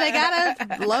know, they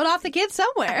gotta load off the kids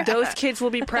somewhere. Those kids will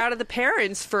be proud of the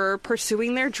parents for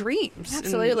pursuing their dreams.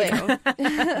 Absolutely. And,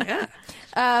 yeah.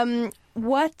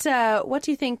 What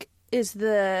do you think is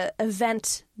the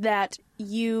event that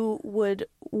you would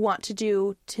want to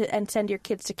do and send your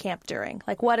kids to camp during?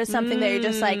 Like, what is something that you're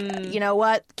just like, you know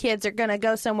what, kids are gonna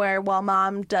go somewhere while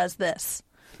mom does this?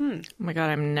 Oh my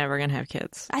God, I'm never going to have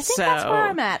kids. I think that's where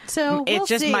I'm at. So it's we'll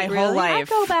just see, my really. whole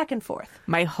life. I go back and forth.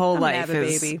 My whole life have a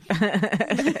is... baby.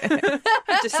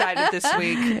 I've decided this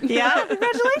week. Yeah,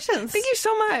 congratulations. Thank you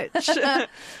so much.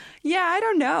 Yeah, I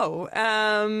don't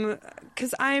know.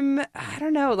 Because I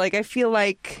don't know. Like, I feel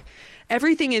like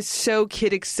everything is so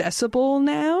kid accessible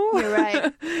now. You're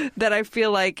right. That I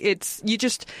feel like you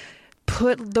just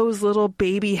put those little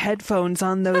baby headphones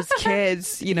on those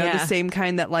kids, you know, the same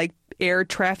kind that like air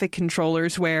traffic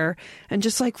controllers wear, and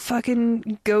just like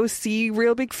fucking go see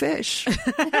Real Big Fish. We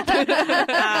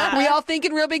all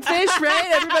thinking Real Big Fish,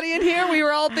 right? Everybody in here, we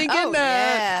were all thinking,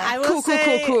 I will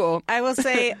cool. I will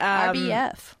say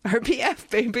RBF,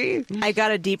 baby. I got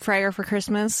a deep fryer for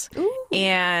Christmas. Ooh.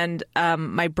 And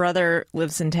my brother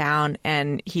lives in town,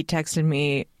 and he texted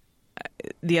me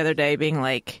the other day being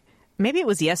like, maybe it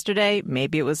was yesterday,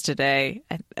 maybe it was today,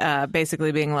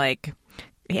 basically being like,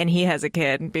 and he has a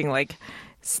kid, being like,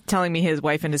 telling me his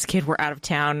wife and his kid were out of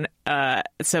town,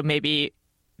 so maybe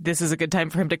this is a good time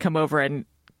for him to come over and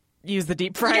use the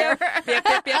deep fryer. Yep.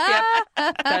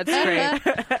 That's great.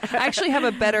 I actually have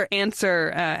a better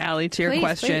answer, Allie, to your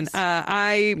question. Please.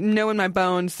 I know in my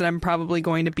bones that I'm probably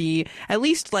going to be, at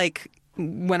least like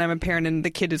when I'm a parent and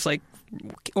the kid is like,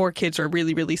 or kids are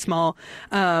really, really small,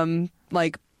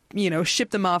 like, you know,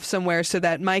 ship them off somewhere so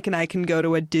that Mike and I can go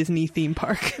to a Disney theme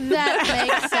park. That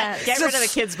makes sense. Get rid of the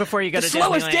kids before you go to Disneyland.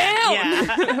 Slow us down!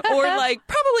 Yeah. Or like,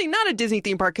 probably not a Disney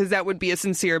theme park, because that would be a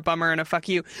sincere bummer and a fuck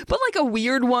you. But like a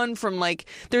weird one from like,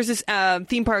 there's this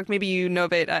theme park, maybe you know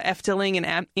of it, Efteling in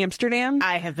Amsterdam.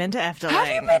 I have been to Efteling. Have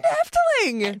you been to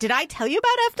Efteling? Did I tell you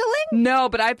about Efteling? No,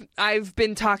 but I've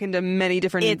been talking to many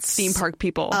different theme park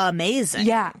people. Amazing.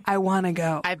 Yeah, I want to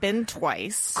go. I've been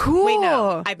twice. Cool. Wait,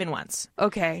 no, I've been once.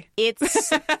 Okay. It's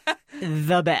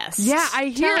the best. Yeah, I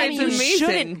hear it's you amazing.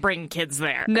 shouldn't bring kids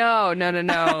there. No.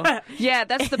 Yeah,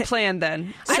 that's the plan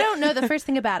then. I don't know the first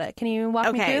thing about it. Can you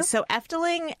walk me through? Okay, so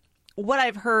Efteling, what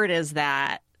I've heard is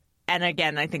that, and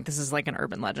again, I think this is like an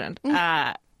urban legend,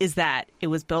 is that it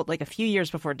was built like a few years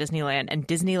before Disneyland, and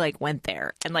Disney like went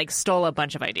there and like stole a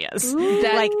bunch of ideas.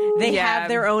 Like they have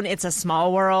their own It's a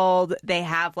Small World. They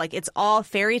have like, it's all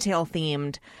fairy tale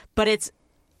themed, but it's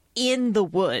in the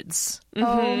woods.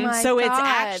 Oh my So God. it's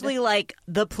actually like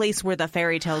the place where the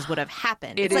fairy tales would have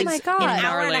happened. It It's is like my God. an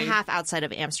hour and gnarly. a half outside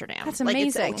of Amsterdam. That's Like,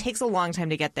 amazing. it takes a long time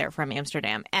to get there from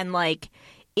Amsterdam. And like,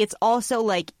 it's also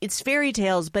like, it's fairy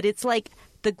tales, but it's like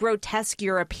the grotesque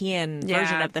European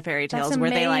version of the fairy tales That's where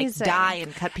they like amazing. die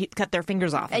and cut their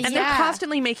fingers off. And they're Yeah.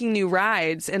 constantly making new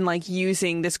rides and like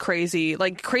using this crazy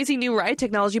new ride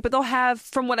technology. But they'll have,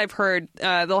 from what I've heard,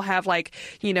 they'll have like,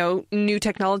 you know, new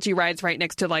technology rides right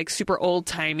next to like super old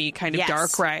timey kind of Yes.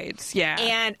 dark rides. Yeah.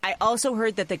 And I also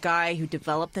heard that the guy who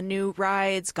developed the new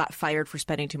rides got fired for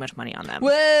spending too much money on them. Whoa!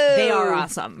 They are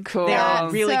awesome. Cool. They're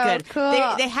really So good.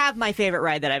 cool. They have my favorite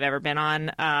ride that I've ever been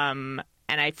on.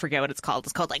 And I forget what it's called.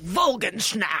 It's called like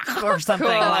Vogelschnack or something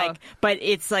Cool. like. But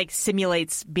it's like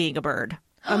simulates being a bird,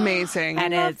 Amazing.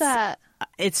 and love that.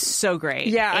 it's so great.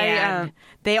 Yeah, and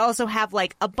they also have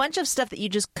like a bunch of stuff that you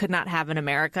just could not have in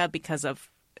America because of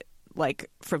like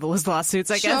frivolous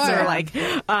lawsuits, I guess, Sure. or like,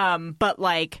 but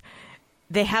like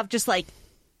they have just like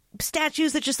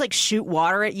statues that just like shoot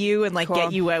water at you and like Cool.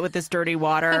 get you wet with this dirty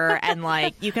water, and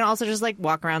like you can also just like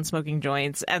walk around smoking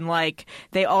joints, and like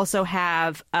they also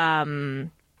have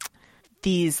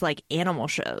these like animal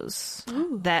shows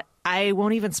that I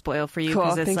won't even spoil for you Cool,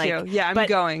 because it's thank like you. Yeah, I'm but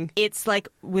going. It's like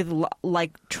with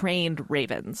like trained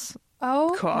ravens.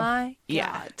 Oh Cool. my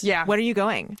Yeah. God. Yeah. When are you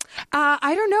going?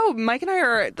 I don't know. Mike and I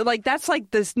are like, that's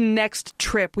like this next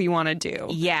trip we want to do.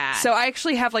 Yeah. So I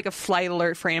actually have like a flight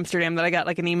alert for Amsterdam that I got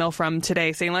like an email from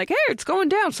today saying like, hey, it's going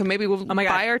down. So maybe we'll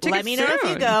buy our tickets. Let me know if you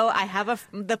soon. go. I have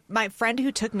my friend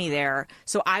who took me there.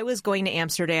 So I was going to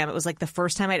Amsterdam. It was like the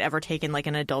first time I'd ever taken like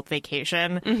an adult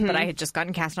vacation, but I had just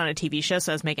gotten cast on a TV show,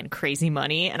 so I was making crazy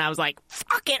money, and I was like,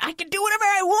 fuck it, I can do whatever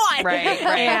I want. Right.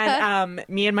 And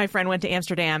me and my friend went to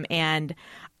Amsterdam, and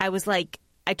I was like,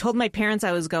 I told my parents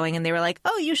I was going, and they were like,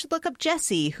 oh, you should look up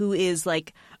Jesse, who is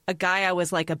like a guy I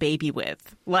was like a baby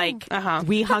with. Like,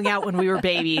 we hung out when we were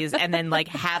babies and then like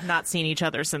have not seen each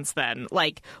other since then.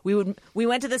 Like, we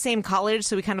went to the same college,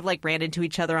 so we kind of like ran into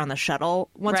each other on the shuttle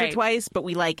once or twice, but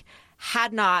we like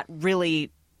had not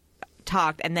really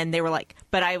talked. And then they were like,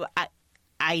 but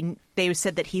they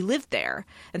said that he lived there.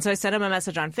 And so I sent him a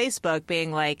message on Facebook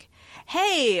being like,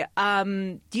 hey,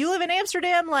 do you live in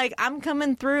Amsterdam? Like, I'm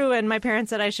coming through and my parents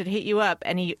said I should hit you up.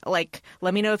 And he like,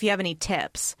 let me know if you have any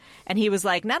tips. And he was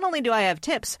like, not only do I have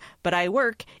tips, but I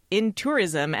work in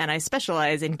tourism and I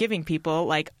specialize in giving people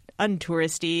like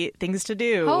untouristy things to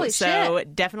do. Holy so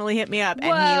shit. definitely hit me up.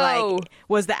 Whoa.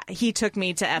 And he took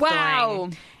me to Efteling. Wow.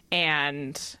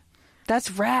 And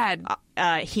That's rad.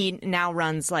 he now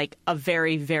runs like a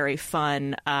very, very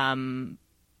fun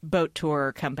boat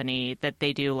tour company that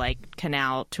they do like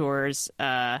canal tours.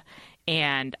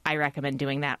 And I recommend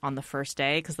doing that on the first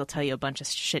day because they'll tell you a bunch of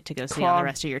shit to go see on the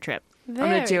rest of your trip. I'm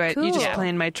going to do it. You just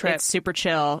planned my trip. It's super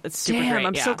chill. It's super Damn, great.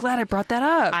 I'm so glad I brought that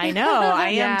up. I know. I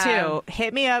am Yeah. too.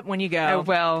 Hit me up when you go. I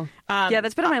will. Yeah,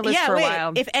 that's been on my list for a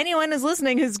while. If anyone is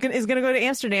listening who's going to go to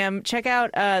Amsterdam, check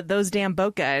out Those Damn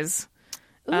Boat Guys.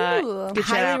 Ooh.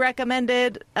 Highly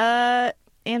recommended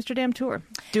Amsterdam tour.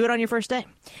 Do it on your first day.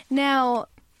 Now,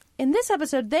 in this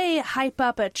episode, they hype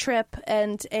up a trip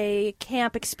and a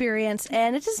camp experience,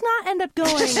 and it does not end up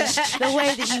going the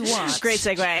way that you want. Great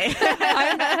segue.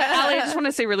 Allie, I just want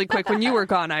to say really quick, when you were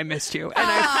gone, I missed you. And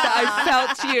I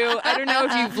felt you. I don't know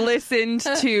if you've listened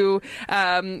to,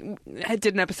 I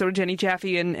did an episode of Jenny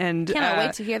Jaffe and Cannot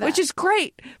wait to hear that. which is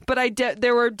great. But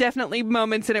there were definitely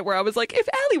moments in it where I was like, if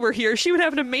Allie were here, she would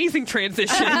have an amazing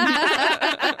transition.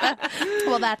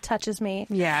 Well, that touches me.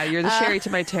 Yeah, you're the Sherry to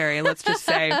my Terry, let's just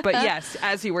say. But yes,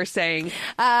 as you were saying.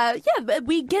 But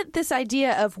we get this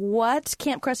idea of what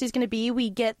Camp Krusty is going to be. We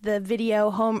get the video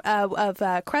home of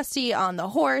Krusty on the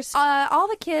horse. All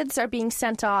the kids are being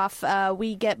sent off.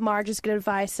 We get Marge's good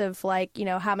advice of like, you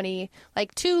know, how many,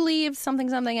 like 2 leaves,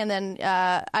 something. And then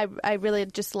I really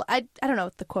just, I don't know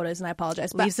what the quote is, and I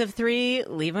apologize. But Leaves of 3,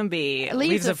 leave them be.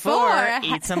 Leaves of 4,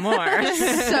 eat some more.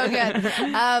 so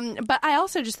good. But I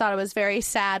also just thought it was very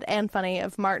sad and funny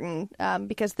of Martin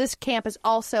because this camp is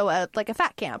also like a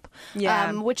fat camp,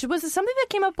 which was something that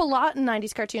came up a lot in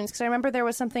 90s cartoons because I remember there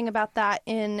was something about that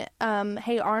in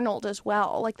Hey Arnold as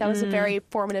well. Like that was a very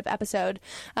formative episode.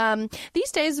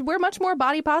 These days we're much more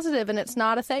body positive and it's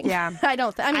not a thing. Yeah.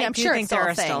 I'm sure think it's still there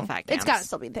a are thing. still fat It's camps. got to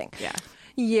still be a thing. Yeah.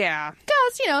 Yeah.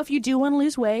 Because, you know, if you do want to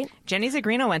lose weight, Jenny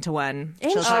Zagrino went to one.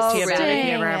 She'll talk to you about it if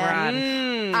you're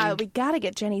ever on. we got to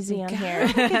get Jenny Z on here.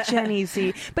 Jenny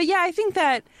Z. But yeah,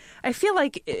 I feel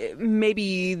like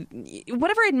maybe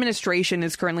whatever administration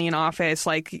is currently in office,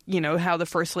 like, you know, how the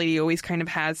First Lady always kind of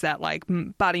has that like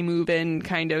body move-in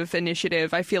kind of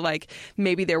initiative. I feel like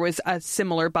maybe there was a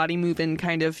similar body move-in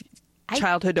kind of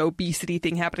childhood obesity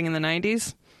thing happening in the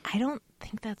 90s. I don't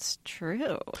think that's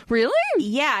true. Really?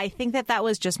 Yeah, I think that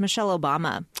was just Michelle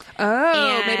Obama.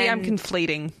 Oh, maybe I'm And-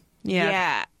 conflating.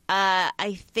 Yeah.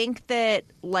 I think that,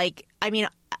 like, I mean,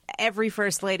 every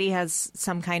First Lady has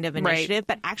some kind of initiative,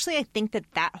 but actually I think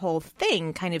that whole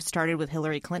thing kind of started with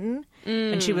Hillary Clinton.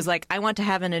 And she was like, I want to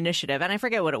have an initiative. And I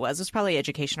forget what it was. It was probably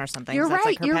education or something. You're That's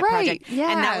right, like her you're pet right. project.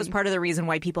 Yeah. And that was part of the reason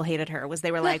why people hated her, was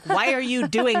they were like, why are you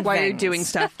doing Why are you things? doing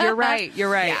stuff? You're right.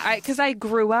 You're right. Yeah. Because I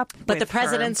grew up But the with her.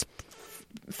 president's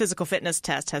physical fitness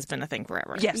test has been a thing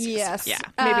forever. Yes. Yeah.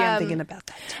 Maybe I'm thinking about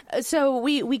that. So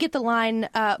we get the line.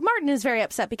 Martin is very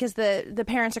upset because the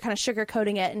parents are kind of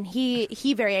sugarcoating it, and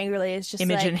he very angrily is just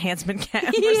Image like, enhancement camp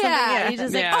or something. yeah, he's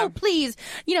just like, Yeah. oh please,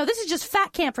 you know, this is just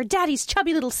fat camp for Daddy's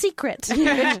chubby little secret.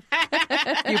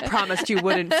 You promised you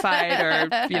wouldn't fight,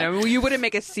 or you know, you wouldn't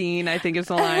make a scene, I think is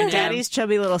the line. Daddy's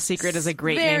chubby little secret is a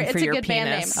great name for it's your a good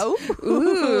penis. band name. Oh,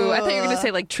 Ooh, I thought you were going to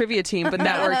say like trivia team, but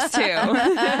that works too.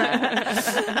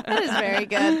 that is very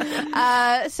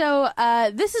good. So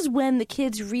this is when the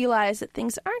kids realize that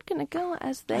things aren't going to go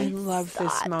as they I love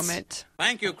this thought. moment.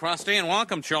 Thank you, Krusty, and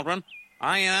welcome, children.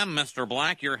 I am Mr.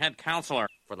 Black, your head counselor.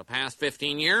 For the past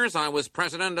 15 years, I was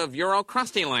president of Euro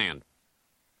Krusty Land.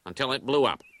 Until it blew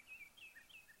up.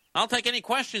 I'll take any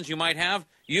questions you might have.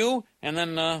 You, and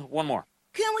then one more.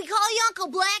 Can we call you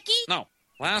Uncle Blackie? No.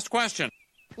 Last question.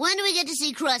 When do we get to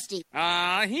see Krusty?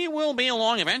 He will be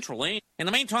along eventually. In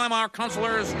the meantime, our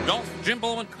counselors, Dolph,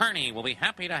 Jimbo, and Kearney, will be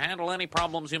happy to handle any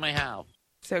problems you may have.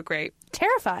 So great.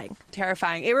 Terrifying.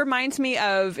 Terrifying. It reminds me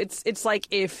of, it's like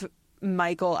if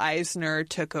Michael Eisner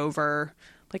took over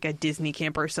like a Disney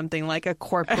camp or something, like a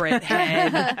corporate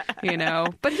head, you know.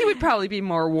 But he would probably be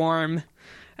more warm.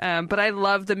 But I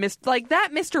love that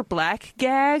Mr. Black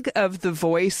gag of the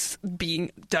voice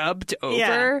being dubbed over.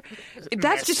 Yeah.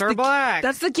 That's Mr. just Black.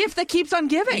 That's the gift that keeps on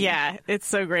giving. Yeah, it's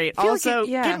so great. Feel like Also,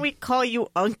 can we call you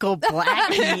Uncle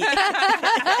Blackie?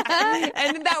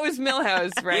 And that was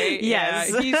Milhouse, right?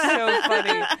 Yes. Yeah, he's so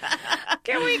funny.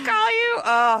 Can we call you?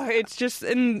 Oh, it's just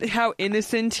how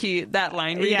innocent that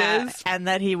line read is. And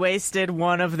that he wasted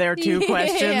one of their two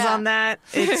questions on that.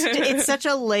 It's such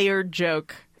a layered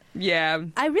joke. Yeah.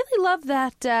 I really love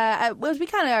that, as we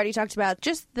kind of already talked about,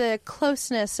 just the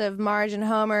closeness of Marge and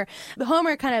Homer.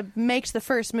 Homer kind of makes the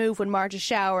first move when Marge is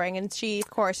showering, and she, of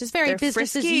course, is very They're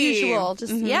business as frisky. usual.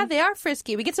 Just Yeah, they are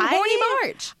frisky. We get some horny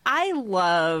Marge. I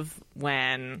love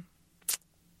when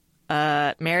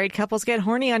married couples get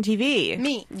horny on TV.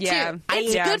 Me, Yeah. too.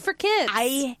 It's good for kids.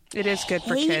 It is good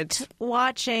for kids.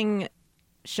 Watching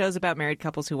shows about married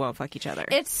couples who won't fuck each other.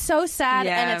 It's so sad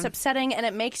Yeah. and it's upsetting, and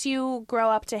it makes you grow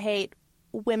up to hate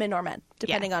women or men,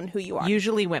 depending on who you are.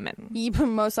 Usually women.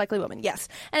 Most likely women, yes.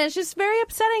 And it's just very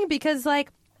upsetting because,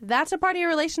 like, that's a part of your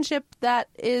relationship that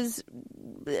is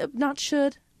not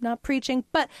preaching,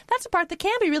 but that's a part that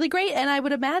can be really great, and I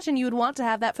would imagine you would want to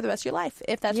have that for the rest of your life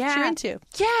if that's what you're into.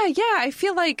 Yeah. I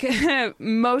feel like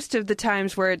most of the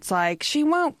times where it's like, she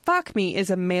won't fuck me,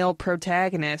 is a male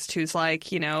protagonist who's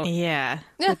like, you know, Yeah.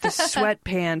 with the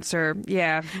sweatpants or,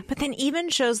 yeah. But then even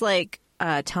shows like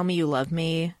Tell Me You Love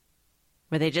Me,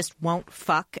 where they just won't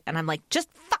fuck, and I'm like, just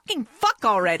fucking fuck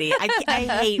already. I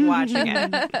hate watching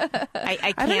it. I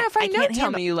can't. I don't know if I know can't Tell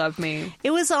handle- Me You Love Me.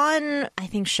 It was on, I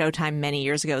think, Showtime many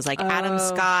years ago. It was like Adam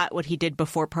Scott, what he did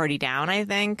before Party Down, I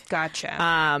think. Gotcha.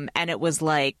 And it was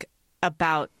like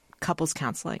about couples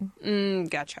counseling.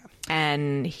 Gotcha.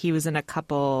 And he was in a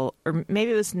couple, or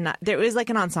maybe it was not, there was like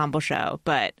an ensemble show,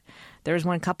 but there was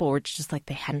one couple where it's just like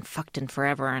they hadn't fucked in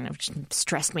forever, and it just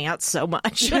stressed me out so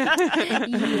much.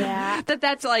 Yeah.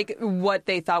 That's like what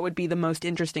they thought would be the most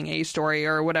interesting A story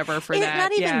or whatever for that.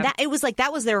 Not even yeah. that. It was like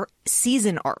that was their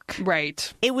season arc.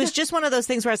 Right. It was just one of those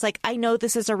things where it's like, I know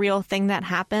this is a real thing that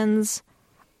happens.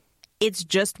 It's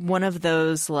just one of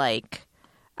those, like,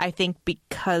 I think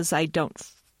because I don't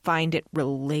find it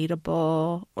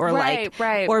relatable or right.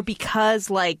 or because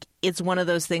like it's one of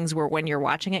those things where when you're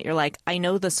watching it, you're like, I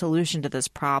know the solution to this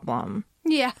problem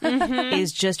Yeah.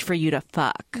 is just for you to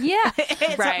fuck. Yeah.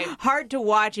 It's Right. hard to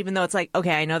watch, even though it's like,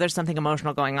 okay, I know there's something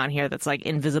emotional going on here that's like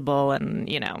invisible and,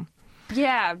 you know.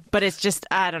 Yeah. But it's just,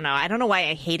 I don't know. I don't know why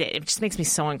I hate it. It just makes me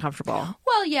so uncomfortable.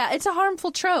 Well, yeah, it's a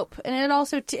harmful trope, and it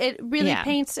also it really Yeah.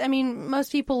 paints. I mean, most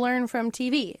people learn from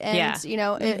TV, and Yeah. you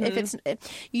know, if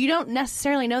you don't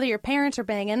necessarily know that your parents are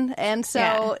banging, and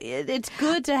so it's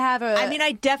good to have a. I mean,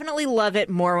 I definitely love it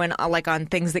more when, like, on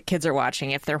things that kids are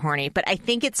watching if they're horny. But I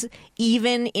think it's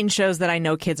even in shows that I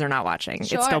know kids are not watching,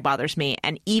 Sure. it still bothers me.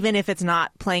 And even if it's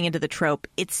not playing into the trope,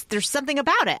 there's something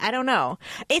about it. I don't know.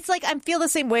 It's like I feel the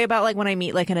same way about like when I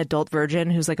meet like an adult virgin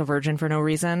who's like a virgin for no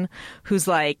reason, who's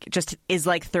like just is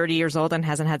like 30 years old and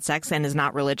hasn't had sex and is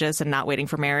not religious and not waiting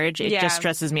for marriage. It Yeah. just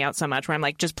stresses me out so much. Where I'm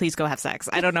like, just please go have sex.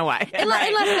 I don't know why.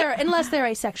 unless they're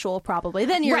asexual, probably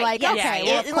then you're Right, like, yeah, okay,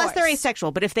 yeah. well, of Unless they're course.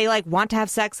 asexual. But if they like want to have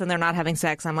sex and they're not having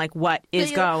sex, I'm like, what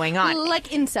is going on? Like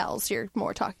incels, you're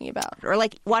more talking about. Or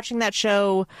like watching that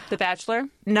show, The Bachelor.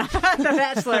 not The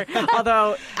Bachelor.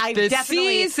 Although I The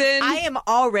definitely, season. I am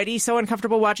already so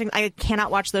uncomfortable watching. I cannot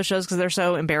watch those shows because they're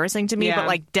so embarrassing to me. Yeah. But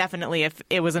like, definitely, if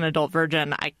it was an adult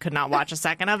virgin, I could not watch a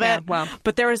second of it. Yeah, well.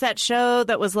 But there was that show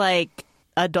that was like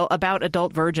about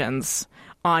adult virgins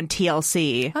on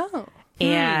TLC. Oh.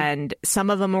 And some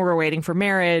of them were waiting for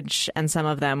marriage, and some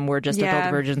of them were just Yeah.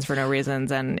 adult virgins for no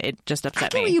reasons, and it just I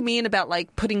upset get what me. you mean about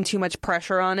like putting too much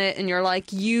pressure on it, and you're like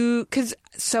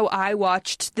so I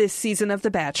watched this season of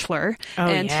The Bachelor,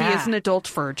 and he yeah. is an adult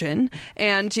virgin,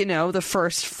 and you know the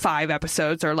first 5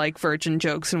 episodes are like virgin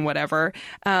jokes and whatever,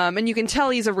 and you can tell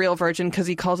he's a real virgin because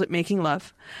he calls it making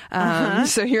love.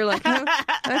 So you're like, oh,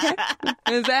 okay,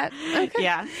 is that okay?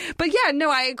 Yeah. But yeah, no,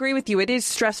 I agree with you. It is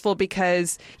stressful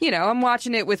because you know I'm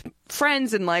watching it with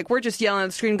friends, and like we're just yelling at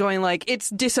the screen, going like, it's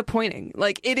disappointing.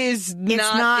 Like it is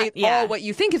not all what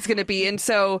you think it's going to be, and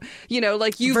so you know,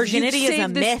 like Virginity is a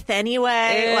myth anyway.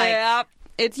 Yeah,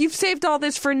 you've saved all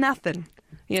this for nothing.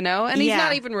 you know? And he's Yeah.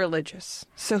 not even religious,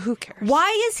 so who cares?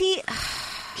 Why is he...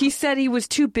 He said he was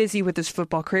too busy with his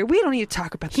football career. We don't need to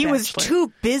talk about the He was Bachelor.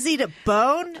 too busy to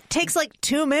bone? Takes like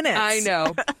 2 minutes. I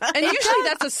know. And usually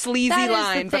that's a sleazy That is the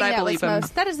line, but thing I that believe was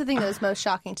him. That is the thing that was most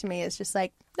shocking to me, is just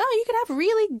like, no, you can have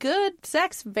really good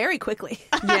sex very quickly.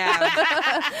 Yeah.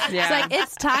 It's like,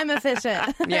 it's time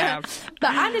efficient. Yeah. But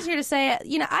I'm just here to say,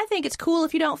 I think it's cool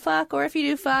if you don't fuck, or if you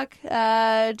do fuck,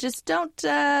 just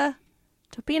don't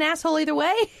be an asshole either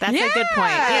way. That's a good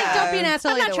point. Yeah. Don't be an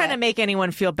asshole I'm not either trying way. to make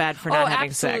anyone feel bad for not having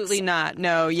absolutely sex. not.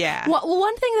 No, yeah. Well,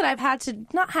 one thing that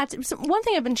one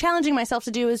thing I've been challenging myself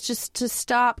to do is just to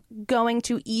stop going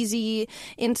to easy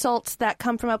insults that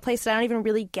come from a place that I don't even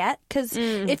really get. Because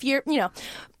if you're,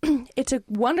 it's a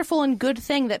wonderful and good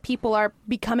thing that people are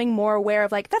becoming more aware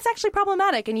of, like, that's actually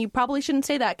problematic, and you probably shouldn't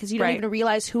say that because you don't Right. even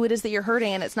realize who it is that you're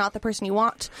hurting, and it's not the person you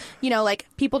want. Like,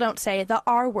 people don't say the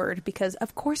R word because,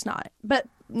 of course not. But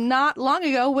not long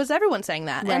ago was everyone saying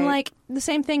that. Right. And, like, the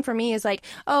same thing for me is like,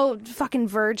 oh, fucking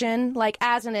virgin, like,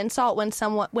 as an insult when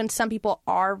some people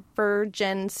are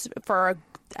virgins for,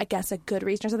 I guess, a good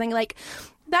reason or something. Like,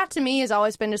 that to me has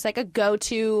always been just like a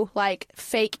go-to, like,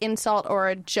 fake insult or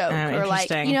a joke, or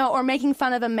like, interesting. or making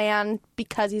fun of a man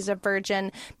because he's a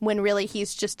virgin when really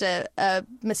he's just a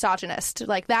misogynist.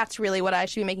 Like, that's really what I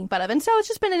should be making fun of. And so it's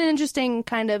just been an interesting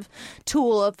kind of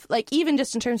tool of, like, even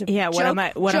just in terms of What am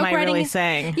I writing, really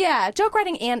saying? Yeah, joke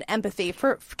writing and empathy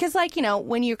because, like,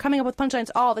 when you're coming up with punchlines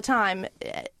all the time,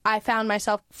 I found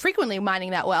myself frequently minding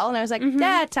that well, and I was like,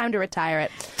 time to retire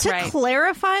it. To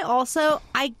clarify, also,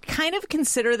 I kind of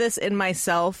consider this in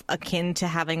myself akin to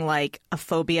having, like, a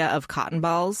phobia of cotton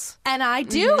balls. And I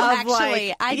do,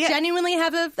 actually. I genuinely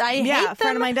have I hate them. A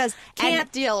friend of mine does.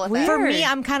 Can't deal with it. For me,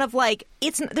 I'm kind of like,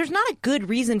 there's not a good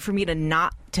reason for me to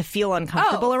not to feel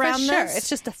uncomfortable around for sure. this. It's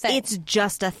just a thing. It's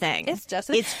just a thing. It's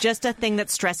just a thing that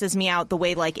stresses me out. The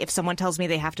way, like, if someone tells me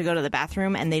they have to go to the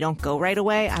bathroom and they don't go right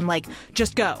away, I'm like,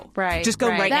 just go. Right. Just go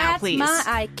right now, please.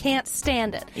 I can't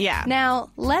stand it. Yeah. Now,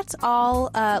 let's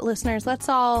all, listeners, let's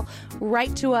all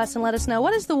write to us and let us know,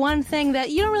 what is the one thing that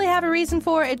you don't really have a reason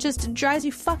for? It just drives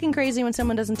you fucking crazy when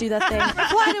someone doesn't do that thing.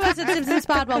 Reply to us at Simpsons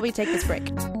Pod while we take this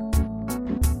break.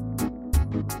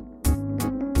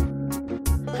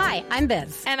 Hi, I'm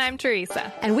Biz. And I'm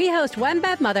Teresa. And we host One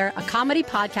Bad Mother, a comedy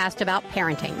podcast about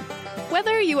parenting.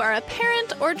 Whether you are a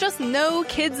parent or just know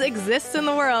kids exist in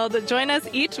the world, join us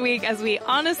each week as we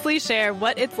honestly share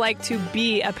what it's like to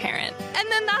be a parent. And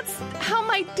then that's how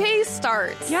my day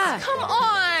starts. Yeah. Come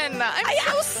on. I'm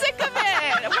so sick of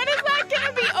it. When is that going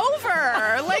to be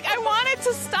over? Like, I want it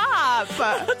to stop.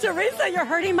 Teresa, you're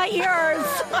hurting my ears.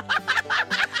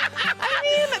 I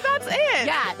mean, that's it.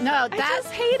 Yeah, no, I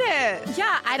just hate it.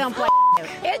 Yeah, I don't blame you.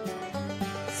 It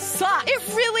sucks.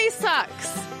 It really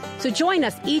sucks. So join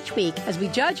us each week as we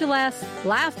judge less,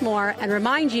 laugh more, and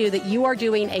remind you that you are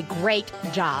doing a great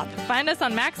job. Find us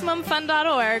on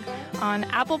MaximumFun.org, on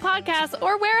Apple Podcasts,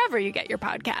 or wherever you get your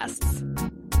podcasts.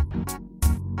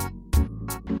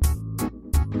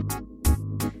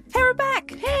 Hey, we're back.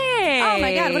 Hey. Oh,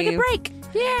 my God, what a good break.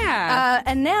 Yeah.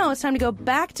 And now it's time to go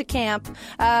back to camp.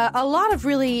 A lot of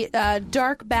really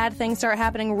dark, bad things start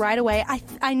happening right away.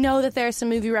 I know that there are some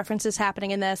movie references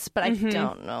happening in this, but I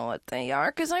don't know what they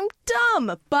are because I'm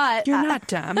dumb. But You're not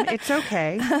dumb. It's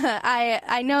okay.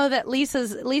 I know that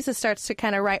Lisa starts to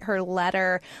kind of write her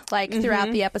letter like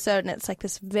throughout the episode, and it's like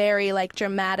this very like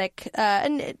dramatic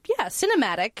and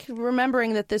cinematic.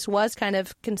 Remembering that this was kind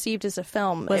of conceived as a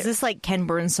film. Was this like Ken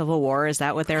Burns' Civil War? Is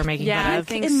that what they were making fun of? I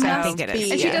think so. I think it is.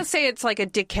 And she does say it's like a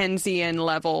Dickensian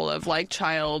level of like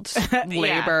child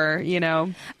labor, you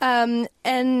know?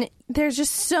 And there's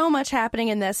just so much happening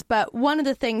in this, but one of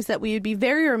the things that we would be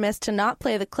very remiss to not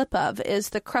play the clip of is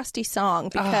the Krusty song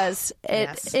because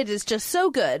it is just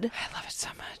so good. I love it so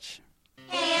much.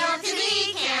 Hail to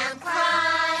thee, Camp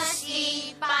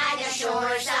Krusty, by the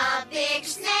shores of Big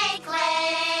Snake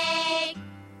Lake.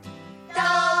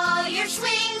 Though your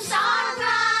swings are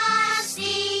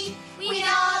rusty, we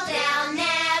know they'll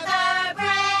never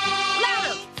break.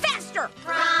 Louder, faster.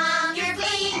 From your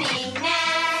gleaming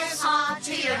nest home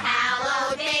to your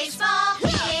hallowed baseball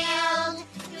field,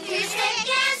 to your stick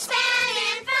and span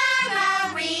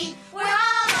infirmary, where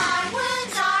all our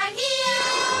wounds are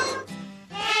healed.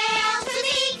 Hail to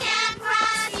thee, Camp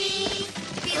Krusty,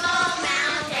 below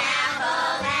Mount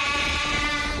Avalanche.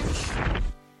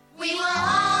 We will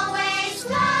always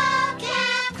love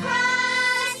Camp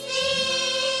Krusty.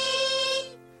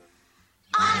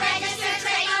 On registered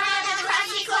trademark of the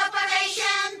Krusty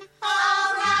Corporation,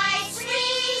 all rights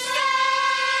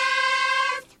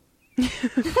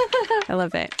reserved. I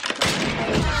love it.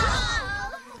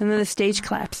 And then the stage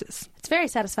collapses. It's very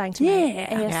satisfying to me.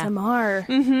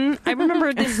 ASMR. I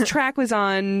remember this track was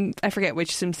on, I forget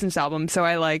which Simpsons album, so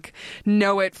I like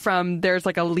know it from, there's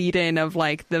like a lead-in of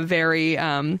like the very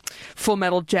Full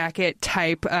Metal Jacket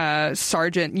type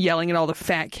sergeant yelling at all the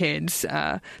fat kids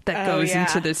that goes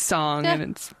into this song, and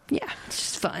it's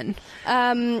just fun.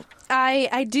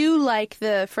 I do like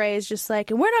the phrase just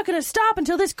like, and we're not going to stop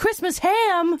until this Christmas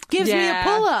ham gives me a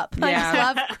pull-up. I just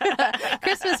love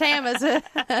Christmas ham as a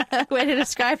way to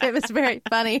describe it. It's very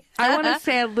funny. I want to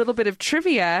say a little bit of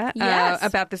trivia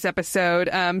about this episode.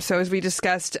 So as we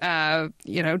discussed,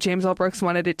 James L. Brooks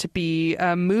wanted it to be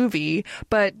a movie,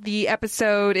 but the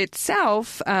episode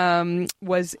itself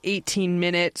was 18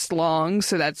 minutes long,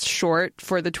 so that's short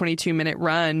for the 22-minute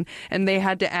run, and they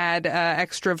had to add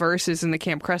extra verses in the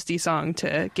Camp Krusty song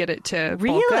to get it to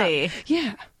bulk up.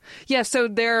 Yeah, so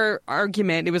their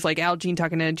argument, it was like Al Jean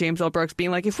talking to James L. Brooks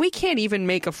being like, if we can't even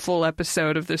make a full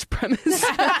episode of this premise,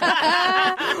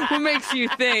 what makes you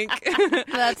think?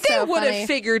 They would have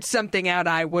figured something out,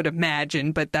 I would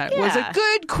imagine, but that was a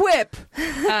good quip.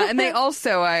 And they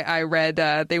also, I read,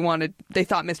 they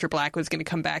thought Mr. Black was going to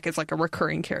come back as like a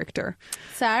recurring character.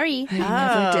 Sorry. He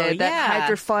never did. That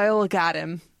hydrofoil got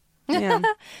him. Yeah.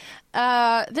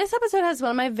 This episode has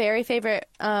one of my very favorite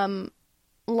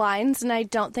lines, and I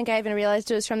don't think I even realized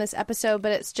it was from this episode,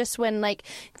 but it's just when like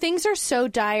things are so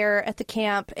dire at the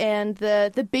camp and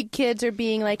the big kids are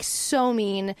being like so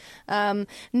mean.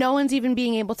 No one's even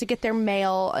being able to get their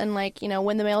mail, and like,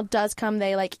 when the mail does come,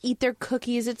 they like eat their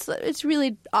cookies. It's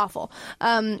really awful.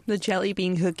 The jelly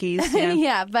bean cookies.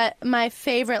 Yeah, but my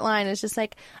favorite line is just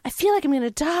like, I feel like I'm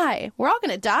gonna die. We're all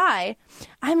gonna die.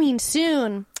 I mean,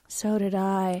 soon. So did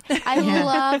I. I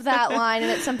love that line,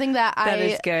 and it's something that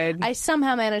is good. I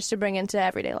somehow managed to bring into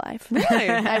everyday life. Really?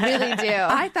 I really do.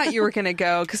 I thought you were going to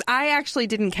go, because I actually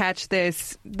didn't catch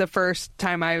this the first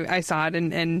time I saw it,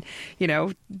 and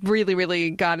really,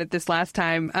 really got it this last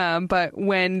time. But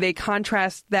when they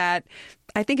contrast that,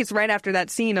 I think it's right after that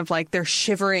scene of like they're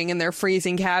shivering in their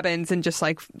freezing cabins and just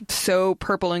like so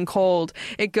purple and cold.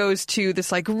 It goes to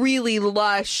this like really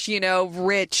lush,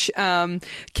 rich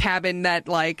cabin that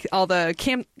like all the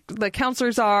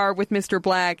counselors are with Mr.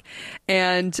 Black,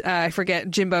 and I forget,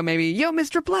 Jimbo maybe, yo,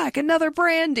 Mr. Black, another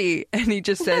brandy. And he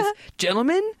just says,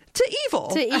 gentlemen, to evil.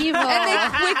 To evil. And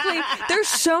they quickly, there's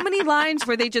so many lines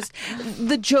where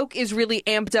the joke is really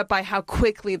amped up by how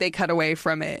quickly they cut away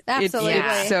from it. Absolutely.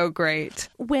 It's so great.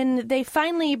 When they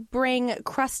finally bring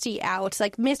Krusty out,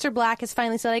 like Mr. Black has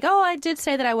finally said like, oh, I did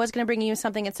say that I was going to bring you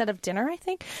something instead of dinner, I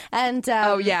think. And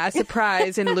a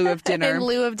surprise in lieu of dinner. In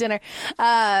lieu of dinner.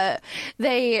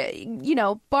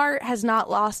 Bart has not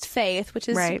lost faith, which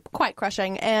is quite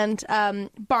crushing. And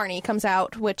Barney comes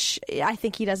out, which I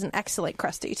think he does an excellent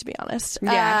Krusty, to be honest.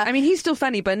 Yeah, I mean, he's still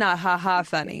funny, but not ha-ha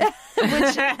funny.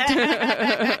 It's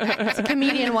a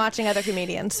comedian watching other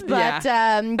comedians. But,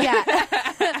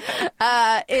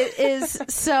 it is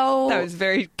so... That was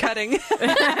very cutting.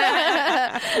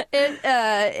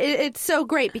 It's so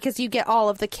great because you get all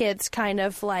of the kids kind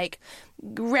of like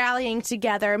rallying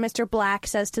together. Mr. Black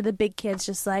says to the big kids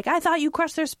just like, I thought you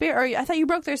crushed their spirit, or I thought you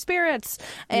broke their spirits,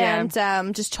 and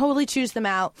just totally chews them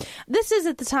out. This is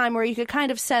at the time where you could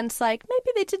kind of sense like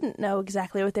maybe they didn't know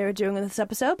exactly what they were doing in this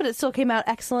episode, but it still came out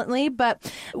excellently.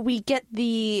 But we get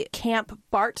the Camp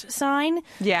Bart sign,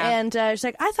 and it's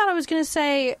like, I thought I was going to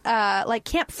say like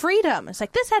Camp Freedom. It's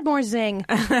like, this had more zing.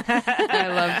 I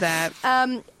love that.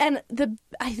 And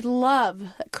I love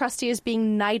Krusty is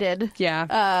being knighted.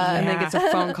 And then gets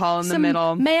a phone call in the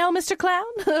middle. Mail, Mr. Clown?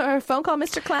 Or a phone call,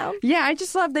 Mr. Clown? Yeah, I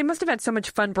just love, they must have had so much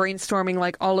fun brainstorming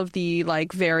like all of the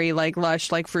like very like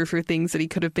lush like frou-frou things that he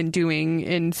could have been doing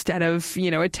instead of,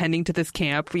 attending to this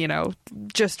camp,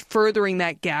 just furthering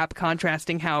that gap,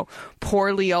 contrasting how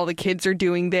poorly all the kids are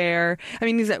doing there. I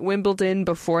mean, he's at Wimbledon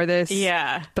before this.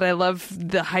 Yeah. But I love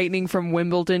the heightening from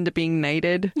Wimbledon to being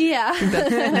knighted. Yeah.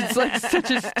 It's like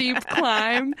such a steep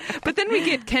climb. But then we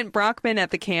get Kent Brockman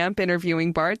at the camp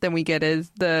interviewing Bart. Then we get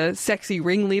the sexy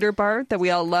ringleader Bart that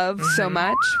we all love so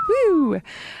much. Woo!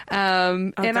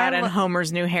 And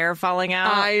Homer's new hair falling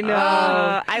out. I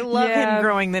know. I love him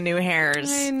growing the new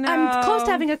hairs. I know. I'm close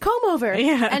to having a comb over.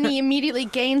 Yeah. And he immediately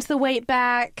gains the weight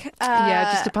back.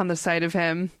 Just upon the sight of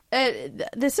him.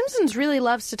 The Simpsons really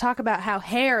loves to talk about how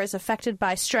hair is affected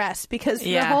by stress, because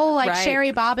the whole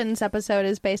Sherry Bobbins episode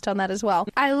is based on that as well.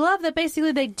 I love that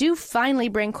basically they do finally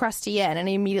bring Krusty in, and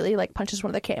he immediately punches one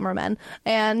of the cameramen,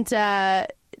 and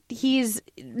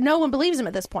no one believes him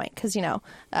at this point because,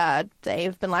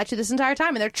 they've been lied to this entire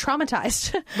time and they're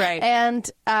traumatized. Right. And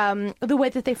the way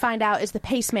that they find out is the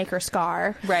pacemaker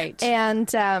scar. Right. And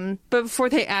but before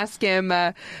they ask him,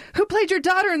 who played your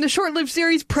daughter in the short-lived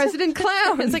series President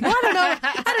Clown? It's like, well,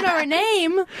 I don't know her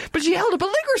name. But she held up a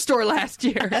liquor store last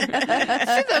year.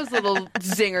 See those little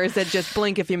zingers that just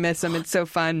blink if you miss them. It's so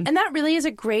fun. And that really is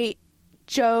a great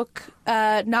joke,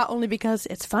 not only because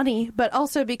it's funny, but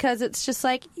also because it's just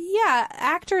like, yeah,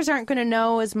 actors aren't going to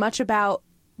know as much about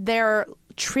their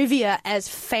trivia as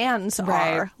fans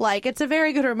are. Like, it's a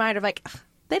very good reminder of like,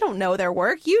 they don't know their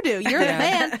work. You do. You're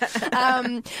the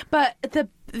fan. But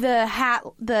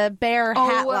the bear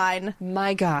hat line.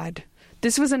 My God.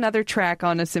 This was another track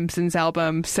on a Simpsons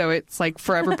album, so it's like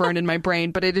forever burned in my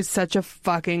brain, but it is such a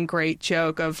fucking great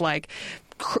joke of like,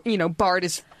 Bart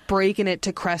is breaking it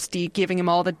to Krusty, giving him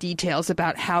all the details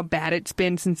about how bad it's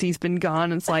been since he's been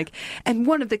gone. And it's like, and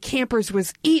one of the campers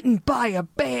was eaten by a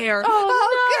bear.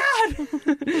 Oh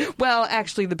God! Well,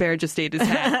 actually, the bear just ate his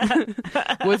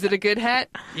hat. Was it a good hat?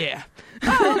 Yeah.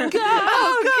 Oh God!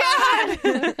 Oh God!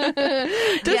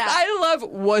 I love.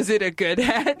 Was it a good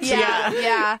hat?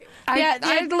 Yeah.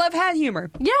 I love hat humor.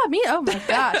 Yeah, me. Oh my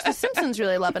gosh, the Simpsons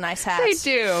really love a nice hat. They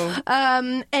do.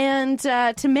 And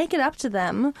to make it up to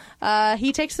them,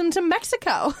 he takes them to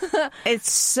Mexico.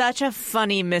 It's such a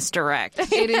funny misdirect.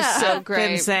 It is so great.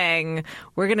 Them saying,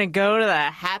 we're going to go to the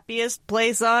happiest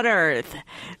place on earth.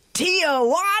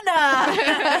 Tijuana!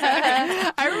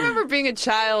 I remember being a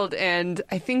child and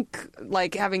I think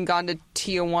like having gone to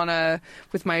Tijuana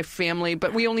with my family,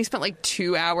 but we only spent like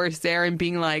 2 hours there and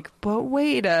being like, but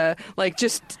wait like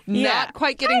just not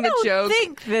quite getting the joke. I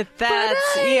think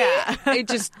that's it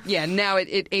just now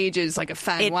it ages like a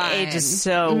fine wine. It ages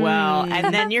so well.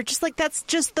 And then you're just like, that's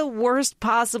just the worst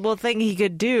possible thing he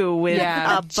could do with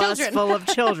a bus full of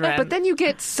children. But then you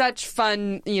get such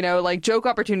fun, like joke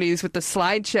opportunities with the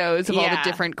slideshows of all the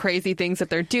different crazy things that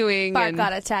they're doing. Bart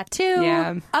got a tattoo.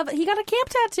 Yeah. He got a camp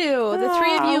tattoo. The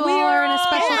three of you all are in a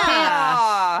special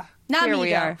camp. Not Here me, we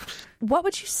though. are. What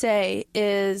would you say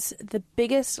is the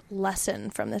biggest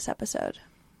lesson from this episode?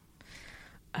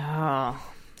 Oh.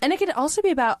 And it could also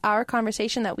be about our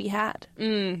conversation that we had.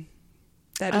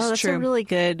 That is that's true. a really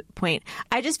good point.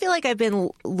 I just feel like I've been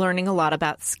learning a lot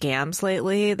about scams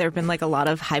lately. There have been like a lot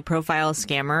of high profile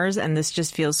scammers, and this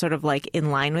just feels sort of like in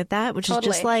line with that, which is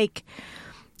just like,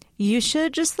 you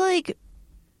should just like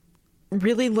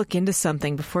really look into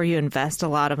something before you invest a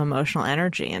lot of emotional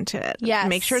energy into it. Yes.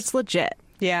 Make sure it's legit.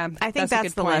 Yeah. I think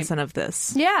that's the lesson of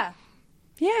this. Yeah.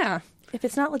 Yeah. If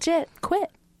it's not legit,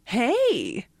 quit.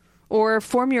 Hey. Or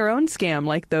form your own scam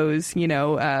like those,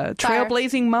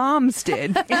 trailblazing moms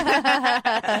did.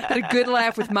 Had a good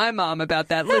laugh with my mom about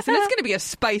that. Listen, it's going to be a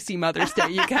spicy Mother's Day,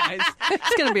 you guys.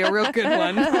 It's going to be a real good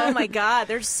one. Oh, my God.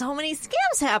 There's so many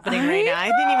scams happening right now. I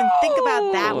didn't even think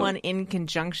about that one in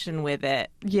conjunction with it.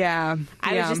 Yeah.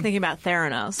 I was just thinking about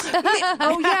Theranos.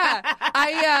 Oh,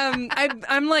 yeah.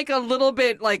 I'm like a little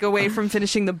bit like away from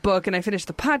finishing the book, and I finished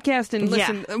the podcast. And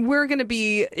listen, we're going to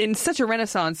be in such a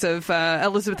renaissance of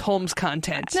Elizabeth Holmes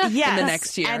content in the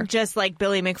next year. And just like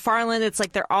Billy McFarland, it's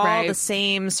like they're all the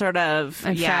same sort of...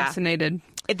 I'm fascinated.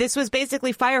 This was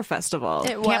basically Fire Festival.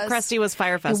 It was. Camp Krusty was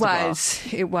Fire Festival.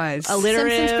 It was.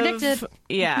 Alliterative. Simpsons predicted.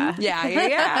 Yeah.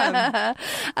 Yeah.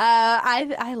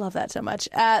 I love that so much.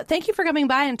 Thank you for coming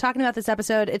by and talking about this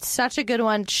episode. It's such a good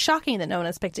one. Shocking that no one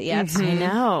has picked it yet. I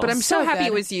know. But I'm so happy good.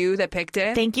 it was you that picked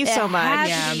it. Thank you so much.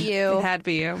 Had to be you. It had to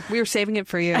be you. We were saving it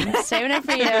for you. Saving it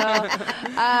for you.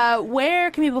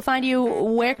 Where can people find you?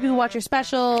 Where can people watch your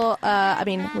special? We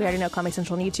already know Comedy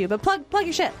Central on YouTube, but plug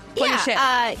your shit. Plug your shit.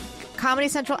 Comedy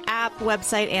Central app,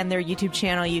 website, and their YouTube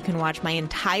channel. You can watch my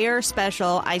entire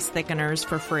special, Ice Thickeners,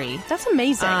 for free. That's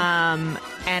amazing.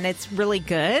 And it's really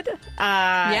good. It's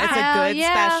a good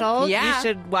special. Yeah. You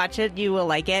should watch it. You will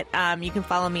like it. You can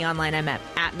follow me online. I'm at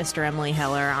Mr. Emily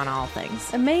Heller on all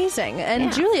things. Amazing.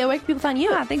 And Julia, where can people find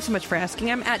you? Thanks so much for asking.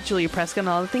 I'm at Julia Prescott on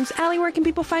all the things. Allie, where can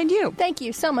people find you? Thank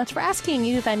you so much for asking.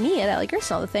 You can find me at Allie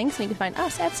Gerson on all the things, and you can find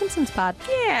us at Simpsons Pod.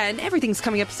 Yeah, and Everything's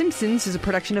Coming Up Simpsons is a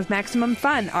production of Maximum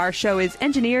Fun. Our show is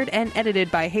engineered and edited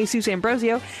by Jesus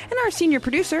Ambrosio, and our senior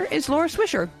producer is Laura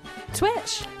Swisher.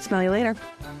 Swish. Smell you later.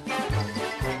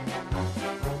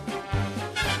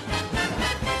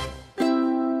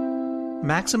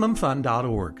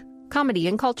 MaximumFun.org. Comedy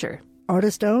and culture.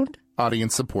 Artist owned.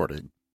 Audience supported.